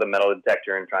go around with a metal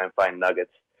detector and try and find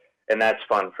nuggets. And that's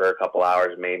fun for a couple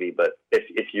hours maybe, but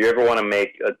if you ever want to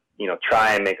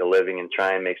try and make a living and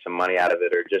try and make some money out of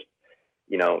it, or just,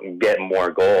 get more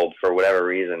gold for whatever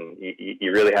reason,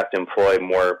 you really have to employ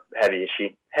more heavy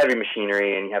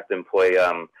machinery, and you have to employ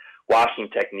washing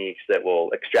techniques that will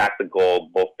extract the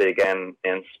gold, both big and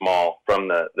small, from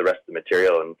the rest of the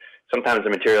material. And sometimes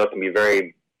the material can be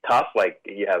very tough, like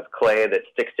you have clay that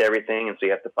sticks to everything, and so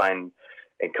you have to find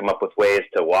and come up with ways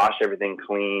to wash everything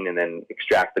clean and then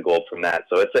extract the gold from that.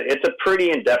 So it's a pretty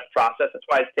in-depth process. That's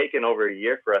why it's taken over a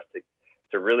year for us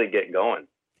to really get going.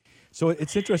 So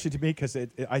it's interesting to me because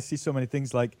I see so many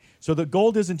things so the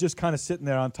gold isn't just kind of sitting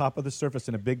there on top of the surface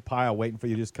in a big pile waiting for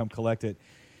you to just come collect it.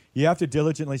 You have to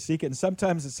diligently seek it. And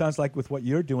sometimes it sounds like with what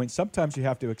you're doing, sometimes you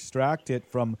have to extract it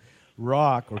from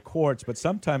rock or quartz, but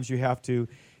sometimes you have to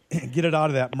get it out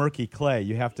of that murky clay.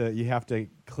 You have to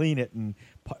clean it and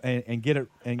get it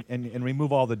and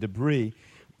remove all the debris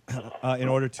in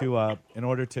order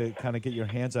to kind of get your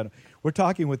hands on it. We're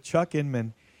talking with Chuck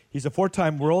Inman. He's a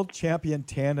 4-time world champion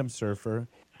tandem surfer.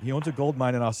 He owns a gold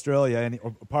mine in Australia,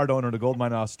 or part owner of a gold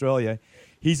mine in Australia.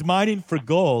 He's mining for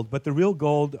gold, but the real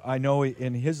gold I know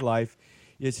in his life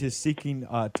is his seeking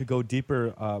to go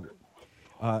deeper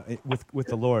with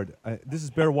the Lord. This is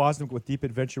Bear Wozniak with Deep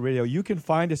Adventure Radio. You can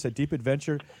find us at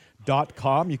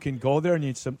deepadventure.com. You can go there and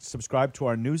you subscribe to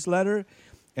our newsletter.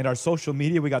 and our social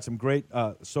media. We got some great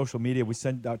social media. We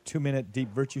send out 2-minute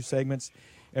deep virtue segments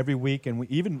every week, and we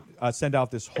even send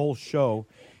out this whole show.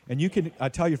 And you can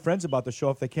tell your friends about the show.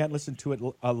 If they can't listen to it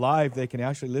live, they can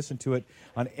actually listen to it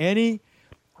on any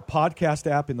podcast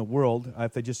app in the world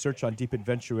if they just search on Deep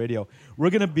Adventure Radio. We're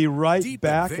going to be right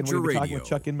back, and we're going to be talking with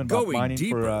Chuck Inman about mining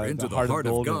for the heart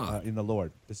of gold in the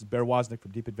Lord. This is Bear Wozniak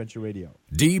from Deep Adventure Radio.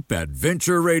 Deep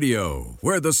Adventure Radio,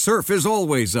 where the surf is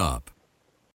always up.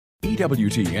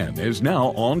 EWTN is now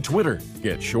on Twitter.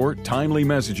 Get short, timely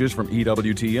messages from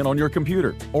EWTN on your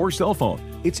computer or cell phone.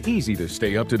 It's easy to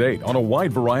stay up to date on a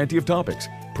wide variety of topics.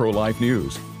 Pro-life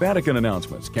news, Vatican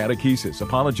announcements, catechesis,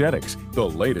 apologetics, the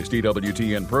latest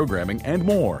EWTN programming, and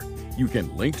more. You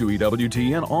can link to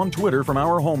EWTN on Twitter from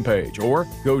our homepage or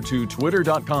go to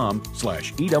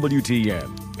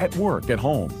twitter.com/EWTN. At work, at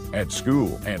home, at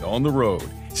school, and on the road.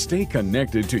 Stay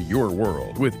connected to your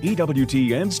world with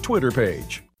EWTN's Twitter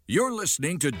page. You're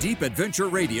listening to Deep Adventure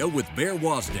Radio with Bear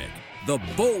Wozniak, the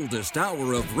boldest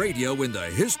hour of radio in the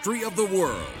history of the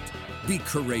world. Be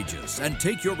courageous and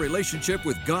take your relationship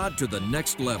with God to the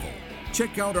next level.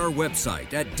 Check out our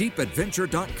website at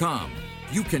deepadventure.com.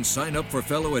 You can sign up for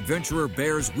fellow adventurer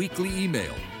Bear's weekly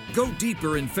email. Go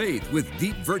deeper in faith with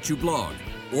Deep Virtue Blog.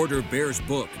 Order Bear's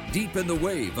book, Deep in the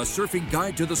Wave, A Surfing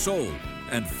Guide to the Soul.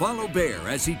 And follow Bear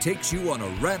as he takes you on a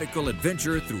radical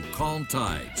adventure through calm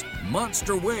tides,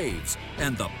 monster waves,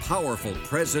 and the powerful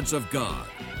presence of God.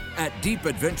 At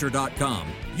deepadventure.com,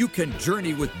 you can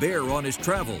journey with Bear on his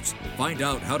travels, find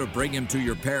out how to bring him to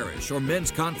your parish or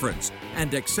men's conference,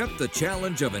 and accept the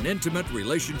challenge of an intimate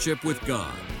relationship with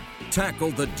God.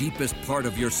 Tackle the deepest part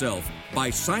of yourself by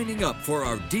signing up for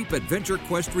our Deep Adventure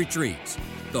Quest retreats.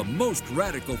 The most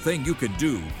radical thing you can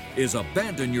do is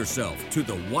abandon yourself to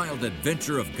the wild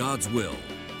adventure of God's will.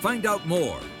 Find out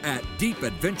more at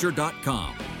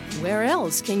deepadventure.com. Where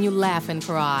else can you laugh and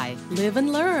cry, live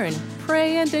and learn,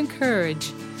 pray and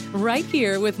encourage? Right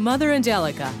here with Mother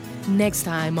Angelica. Next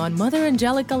time on Mother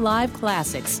Angelica Live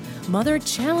Classics, Mother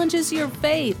challenges your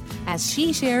faith as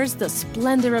she shares the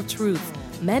splendor of truth,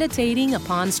 meditating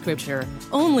upon Scripture,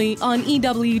 only on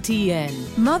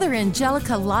EWTN. Mother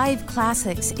Angelica Live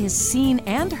Classics is seen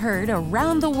and heard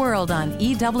around the world on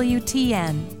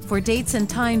EWTN. For dates and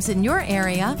times in your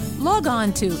area, log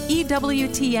on to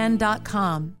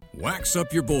EWTN.com. Wax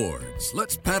up your boards.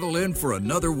 Let's paddle in for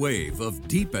another wave of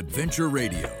Deep Adventure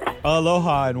Radio.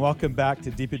 Aloha and welcome back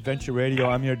to Deep Adventure Radio.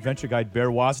 I'm your adventure guide, Bear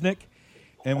Wozniak.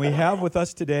 And we have with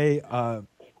us today...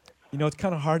 it's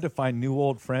kind of hard to find new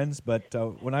old friends, but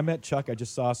when I met Chuck, I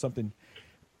just saw something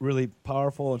really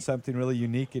powerful and something really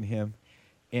unique in him.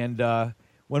 And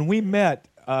when we met,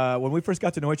 when we first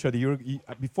got to know each other,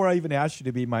 before I even asked you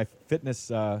to be my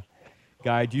fitness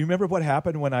guy, do you remember what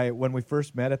happened when we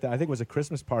first met at I think it was a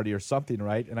Christmas party or something,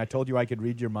 right? And I told you I could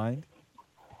read your mind?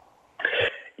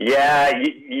 Yeah,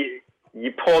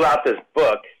 you pulled out this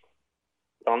book.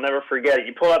 I'll never forget it.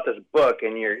 You pull out this book,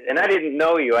 and I didn't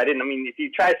know you. I mean, if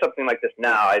you try something like this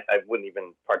now, I wouldn't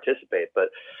even participate, but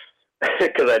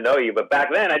because I know you. But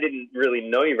back then, I didn't really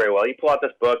know you very well. You pull out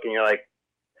this book, and you're like,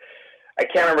 I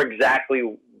can't remember exactly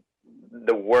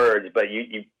the words, but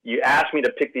you asked me to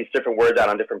pick these different words out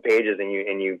on different pages, and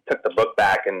you took the book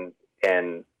back and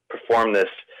performed this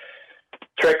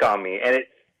trick on me, and it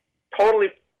totally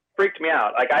freaked me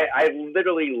out. Like I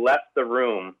literally left the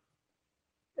room,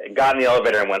 got in the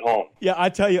elevator, and went home. Yeah, I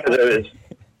tell you.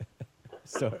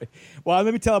 Sorry. Well,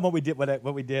 let me tell them what we did.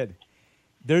 What we did.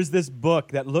 There's this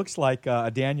book that looks like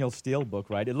a Daniel Steele book,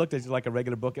 right? It looked like a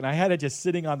regular book, and I had it just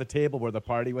sitting on the table where the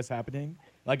party was happening,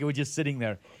 like it was just sitting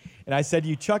there. And I said,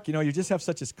 Chuck, you just have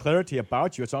such this clarity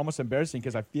about you. It's almost embarrassing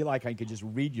because I feel like I could just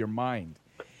read your mind.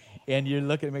 And you're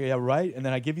looking at me, yeah, right? And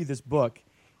then I give you this book,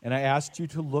 and I asked you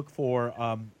to look for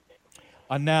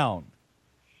a noun.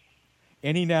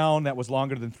 Any noun that was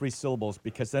longer than 3 syllables,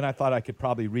 because then I thought I could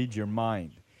probably read your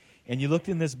mind. And you looked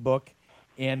in this book,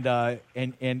 and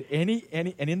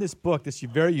in this book, this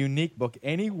very unique book,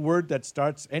 any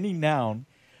noun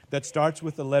that starts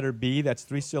with the letter B, that's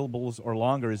 3 syllables or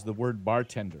longer, is the word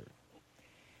bartender.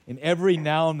 And every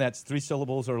noun that's 3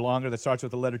 syllables or longer that starts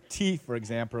with the letter T, for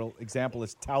example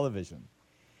is television.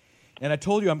 And I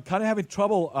told you I'm kind of having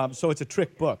trouble, so it's a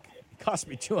trick book. Cost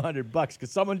me $200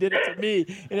 because someone did it to me,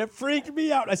 and it freaked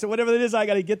me out. I said, whatever it is, I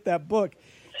got to get that book.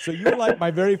 So you were like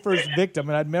my very first victim,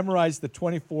 and I'd memorized the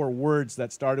 24 words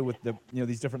that started with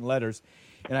these different letters.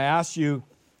 And I asked you,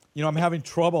 I'm having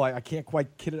trouble. I can't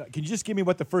quite get it. Can you just give me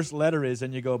what the first letter is?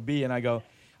 And you go B, and I go,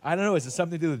 I don't know. Is it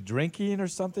something to do with drinking or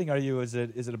something? Is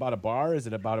it about a bar? Is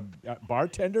it about a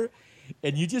bartender?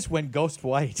 And you just went ghost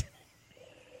white.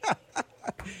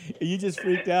 And you just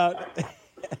freaked out.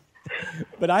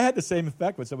 But I had the same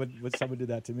effect when someone did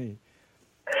that to me.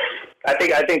 I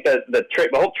think the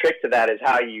whole trick to that is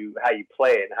how you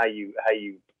play it, and how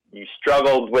you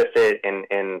struggled with it,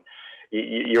 and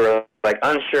you're like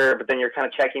unsure, but then you're kind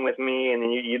of checking with me, and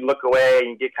then you look away and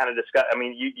you get kind of disgusted. I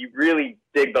mean, you really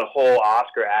dig the whole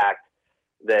Oscar act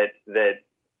that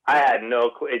I had no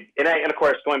clue. And of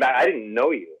course, going back, I didn't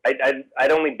know you.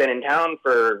 I'd only been in town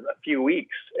for a few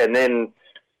weeks, and then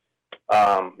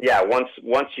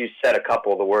once you said a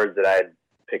couple of the words that I had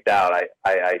picked out,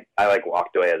 I like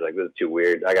walked away. I was like, this is too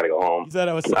weird. I got to go home. You said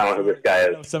I was I don't know who this guy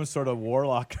is. Some sort of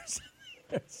warlock or something.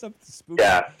 Something spooky.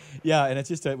 Yeah, and it's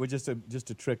just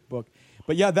a trick book.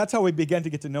 But yeah, that's how we began to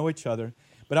get to know each other.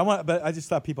 But I just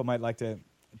thought people might like to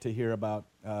hear about.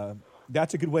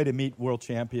 That's a good way to meet world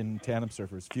champion tandem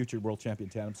surfers, future world champion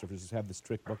tandem surfers, is have this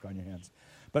trick book on your hands.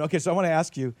 But okay, so I want to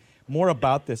ask you more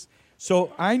about this.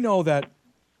 So I know that,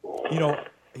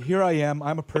 here I am.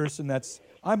 I'm a person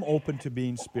I'm open to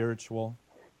being spiritual.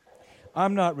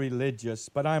 I'm not religious,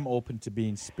 but I'm open to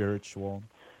being spiritual.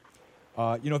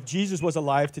 If Jesus was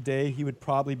alive today, he would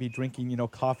probably be drinking,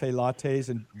 cafe lattes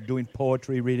and doing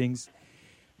poetry readings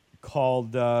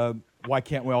called Why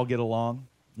Can't We All Get Along?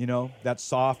 That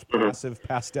soft, passive,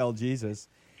 pastel Jesus.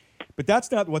 But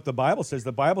that's not what the Bible says.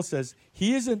 The Bible says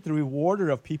he isn't the rewarder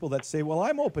of people that say, well,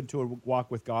 I'm open to a walk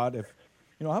with God if,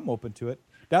 I'm open to it.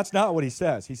 That's not what he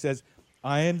says. He says,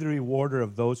 I am the rewarder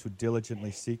of those who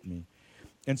diligently seek me.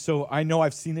 And so I know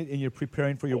I've seen it in your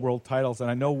preparing for your world titles, and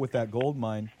I know with that gold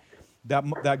mine,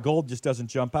 that gold just doesn't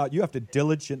jump out. You have to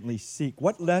diligently seek.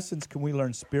 What lessons can we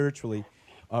learn spiritually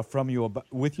from you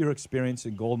with your experience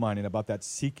in gold mining about that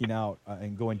seeking out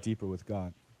and going deeper with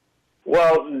God?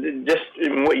 Well, just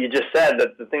in what you just said,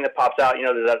 the thing that pops out,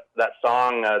 there's that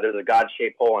song, there's a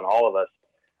God-shaped hole in all of us.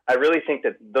 I really think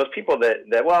that those people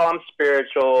that well, I'm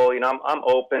spiritual, I'm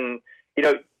open,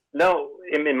 no,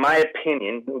 in my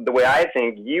opinion, the way I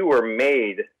think, you were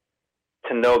made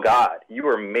to know God. You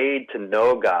were made to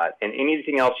know God, and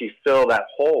anything else you fill that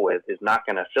hole with is not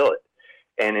going to fill it.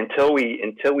 And until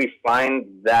we find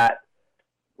that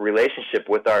relationship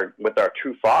with our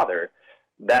true Father,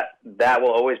 that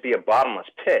will always be a bottomless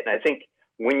pit. And I think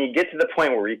when you get to the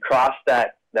point where you cross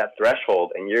that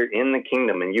threshold and you're in the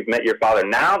kingdom and you've met your Father,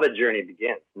 now the journey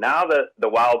begins. Now the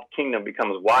wild kingdom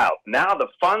becomes wild. Now the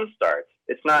fun starts.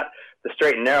 It's not the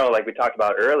straight and narrow like we talked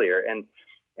about earlier.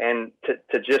 And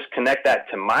to just connect that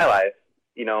to my life,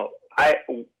 I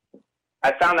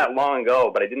found that long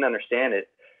ago, but I didn't understand it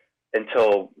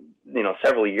until,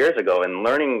 several years ago, and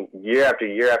learning year after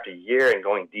year after year and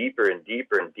going deeper and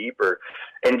deeper and deeper.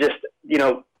 And just,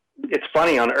 it's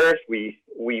funny, on earth, we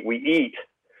eat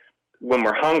when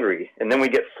we're hungry and then we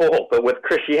get full. But with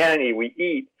Christianity, we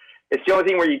eat. It's the only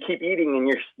thing where you keep eating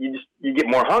and you get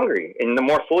more hungry, and the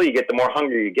more full you get, the more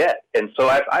hungry you get. And so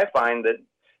I find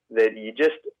that you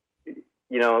just,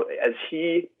 as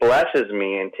he blesses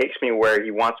me and takes me where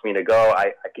he wants me to go,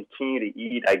 I continue to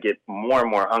eat. I get more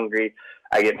and more hungry.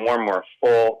 I get more and more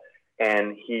full.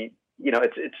 And he,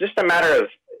 it's just a matter of,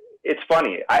 it's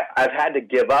funny. I've had to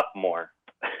give up more.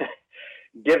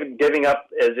 Giving up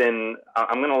as in,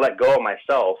 I'm going to let go of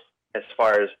myself as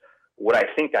far as what I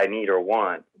think I need or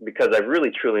want, because I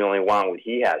really truly only want what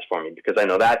he has for me, because I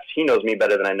know he knows me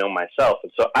better than I know myself.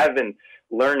 And so I've been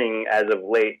learning as of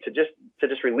late to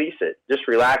just release it, just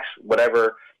relax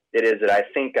whatever it is that I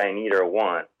think I need or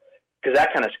want, because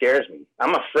that kind of scares me.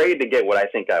 I'm afraid to get what I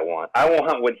think I want. I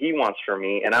want what he wants for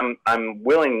me, and I'm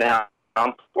willing now.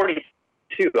 I'm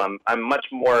 42. I'm much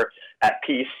more at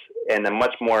peace, and I'm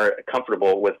much more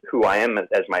comfortable with who I am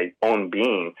as my own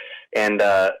being. And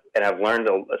I've learned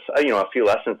a few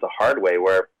lessons the hard way,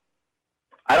 where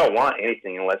I don't want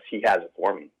anything unless he has it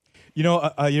for me.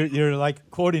 You're like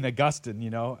quoting Augustine. You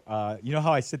know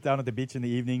how I sit down at the beach in the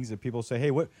evenings and people say,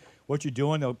 "Hey, what you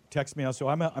doing?" They'll text me. So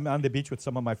I'm on the beach with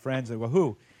some of my friends. And well,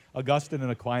 who? Augustine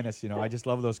and Aquinas. I just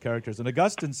love those characters. And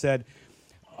Augustine said,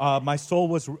 "My soul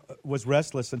was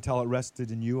restless until it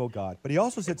rested in you, O God." But he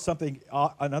also said something.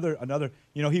 Another.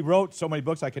 He wrote so many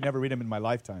books I could never read them in my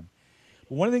lifetime.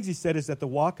 But one of the things he said is that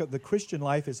the Christian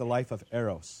life is a life of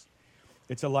eros.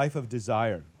 It's a life of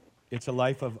desire. It's a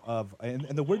life of and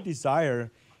the word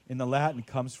desire in the Latin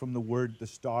comes from the word the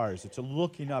stars. It's a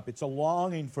looking up. It's a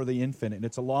longing for the infinite. And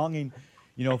it's a longing,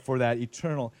 for that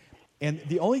eternal. And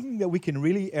the only thing that we can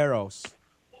really eros,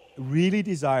 really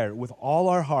desire with all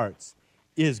our hearts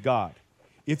is God.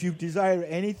 If you desire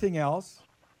anything else,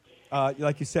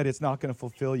 like you said, it's not going to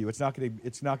fulfill you. It's not going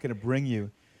to bring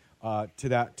you to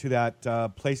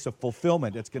that place of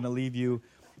fulfillment. It's going to leave you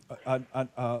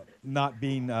not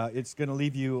being. It's going to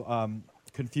leave you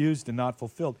confused and not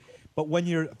fulfilled. But when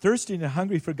you're thirsty and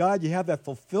hungry for God, you have that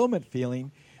fulfillment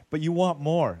feeling, but you want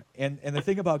more. And the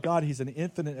thing about God, He's an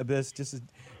infinite abyss, just as,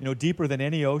 deeper than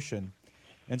any ocean.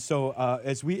 And so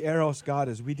as we eros God,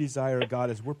 as we desire God,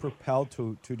 as we're propelled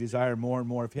to desire more and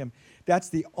more of Him, that's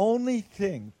the only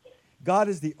thing. God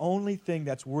is the only thing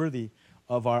that's worthy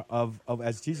of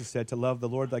as Jesus said, to love the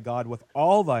Lord thy God with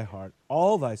all thy heart,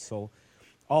 all thy soul,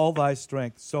 all thy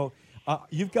strength. So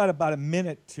you've got about a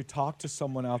minute to talk to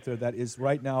someone out there that is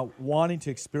right now wanting to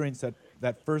experience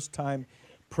that first time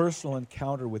personal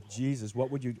encounter with Jesus.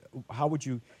 How would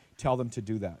you tell them to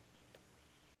do that?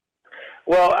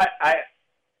 Well,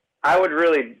 I would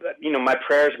really, my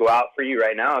prayers go out for you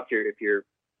right now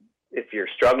if you're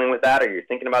struggling with that or you're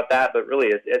thinking about that. But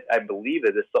really, I believe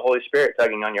that it's the Holy Spirit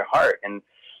tugging on your heart, and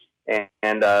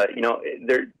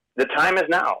the time is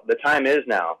now. The time is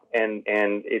now, and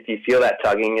if you feel that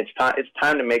tugging, it's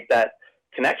time to make that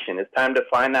connection. It's time to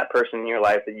find that person in your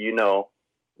life that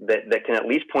can at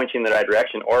least point you in the right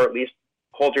direction, or at least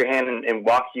hold your hand and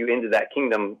walk you into that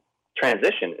kingdom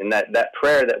transition, and that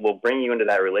prayer that will bring you into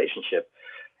that relationship.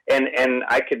 And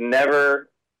I could never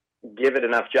give it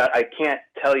enough. I can't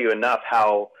tell you enough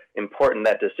how important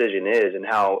that decision is, and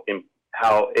how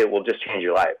it will just change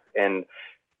your life. And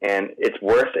it's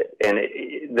worth it. And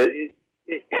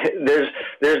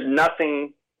there's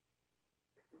nothing.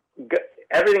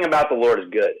 Everything about the Lord is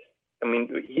good. I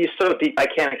mean, He's so deep. I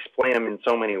can't explain Him in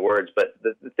so many words. But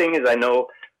the thing is, I know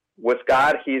with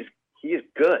God, He's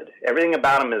good. Everything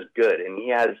about Him is good, and He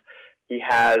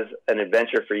has an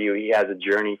adventure for you. He has a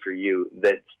journey for you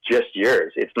that's just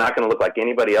yours. It's not going to look like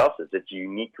anybody else's. It's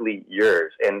uniquely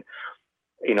yours. And,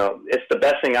 it's the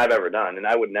best thing I've ever done, and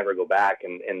I would never go back.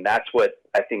 And that's what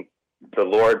I think the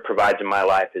Lord provides in my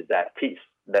life, is that peace.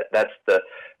 That's the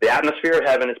atmosphere of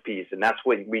heaven is peace. And that's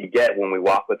what we get when we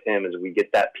walk with Him, is we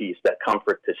get that peace, that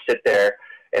comfort to sit there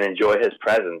and enjoy His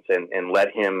presence and let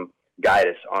Him guide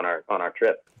us on our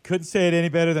trip. Couldn't say it any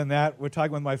better than that. We're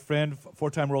talking with my friend,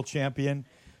 four-time world champion,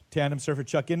 tandem surfer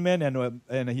Chuck Inman,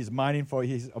 and he's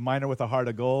a miner with a heart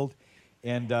of gold.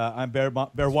 And I'm Bear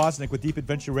Wozniak with Deep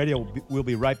Adventure Radio. We'll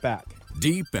be right back.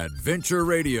 Deep Adventure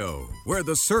Radio, where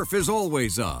the surf is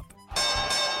always up.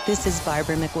 This is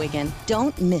Barbara McWiggin.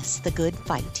 Don't miss The Good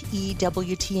Fight,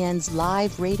 EWTN's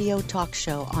live radio talk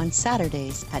show on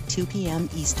Saturdays at 2 p.m.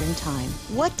 Eastern Time.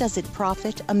 What does it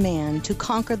profit a man to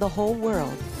conquer the whole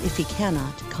world if he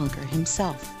cannot conquer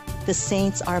himself? The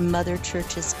saints are Mother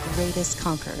Church's greatest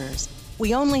conquerors.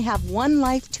 We only have one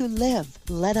life to live.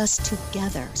 Let us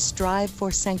together strive for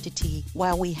sanctity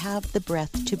while we have the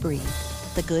breath to breathe.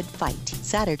 The Good Fight,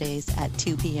 Saturdays at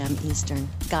 2 p.m. Eastern.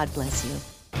 God bless you.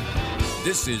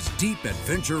 This is Deep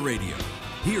Adventure Radio.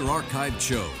 Hear archived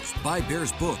shows, buy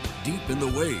Bear's book, Deep in the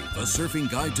Wave, A Surfing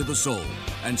Guide to the Soul,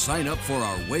 and sign up for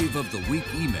our Wave of the Week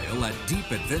email at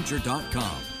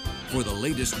deepadventure.com. For the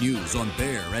latest news on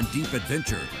Bear and Deep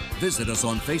Adventure, visit us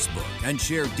on Facebook and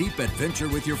share Deep Adventure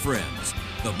with your friends.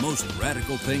 The most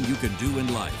radical thing you can do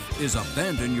in life is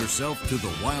abandon yourself to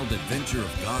the wild adventure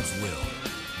of God's will.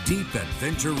 Deep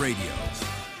Adventure Radio.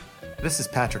 This is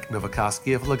Patrick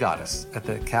Novakoski of Legatus at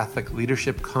the Catholic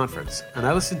Leadership Conference, and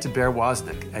I listen to Bear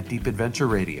Wozniak at Deep Adventure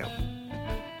Radio.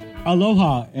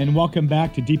 Aloha, and welcome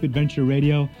back to Deep Adventure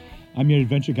Radio. I'm your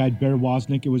adventure guide, Bear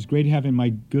Wozniak. It was great having my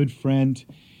good friend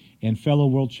and fellow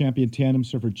world champion tandem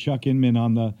surfer Chuck Inman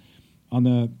on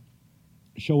the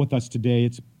show with us today.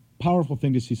 It's a powerful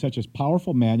thing to see such a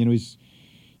powerful man. He's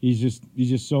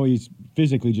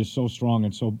physically just so strong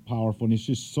and so powerful, and he's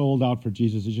just sold out for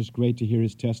Jesus. It's just great to hear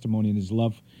his testimony and his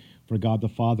love for God the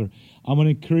Father. I want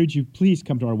to encourage you, please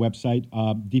come to our website,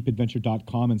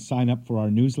 deepadventure.com, and sign up for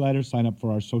our newsletter, sign up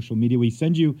for our social media. We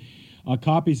send you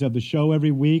copies of the show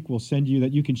every week. We'll send you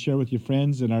that you can share with your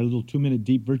friends in our little 2-minute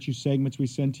Deep Virtue segments we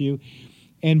send to you.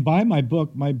 And buy my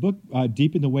book. My book,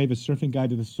 Deep in the Wave, A Surfing Guide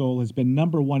to the Soul, has been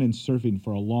 #1 in surfing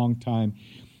for a long time.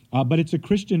 But it's a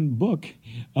Christian book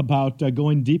about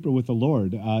going deeper with the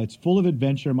Lord. It's full of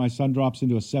adventure. My son drops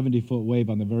into a 70-foot wave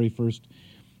on the very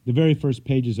first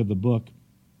pages of the book.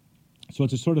 So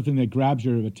it's a sort of thing that grabs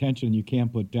your attention and you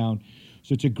can't put down.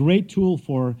 So it's a great tool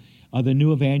for the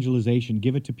new evangelization.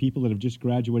 Give it to people that have just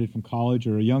graduated from college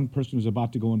or a young person who's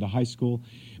about to go into high school.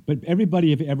 But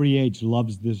everybody of every age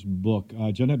loves this book.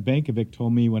 Jeanette Bankovic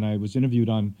told me when I was interviewed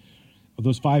on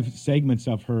those 5 segments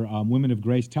of her Women of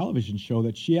Grace television show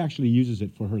that she actually uses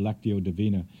it for her Lectio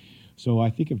Divina. So I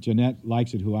think if Jeanette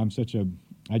likes it,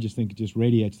 I just think it just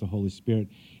radiates the Holy Spirit,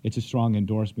 it's a strong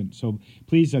endorsement. So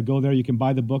please go there. You can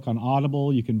buy the book on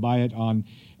Audible, you can buy it on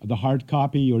the hard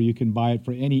copy, or you can buy it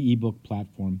for any ebook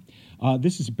platform.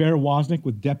 This is Bear Wozniak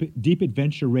with Deep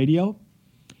Adventure Radio.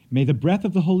 May the breath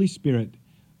of the Holy Spirit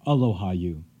Aloha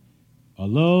you.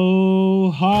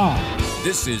 Aloha!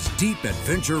 This is Deep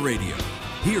Adventure Radio.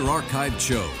 Hear archived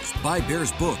shows, buy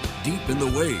Bear's book, Deep in the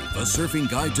Wave, A Surfing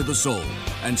Guide to the Soul,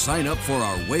 and sign up for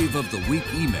our Wave of the Week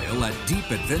email at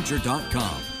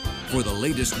deepadventure.com. For the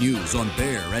latest news on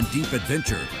Bear and Deep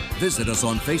Adventure, visit us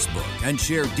on Facebook and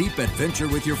share Deep Adventure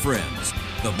with your friends.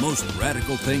 The most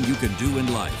radical thing you can do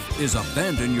in life is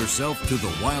abandon yourself to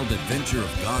the wild adventure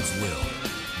of God's will.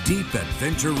 Deep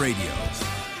Adventure Radio.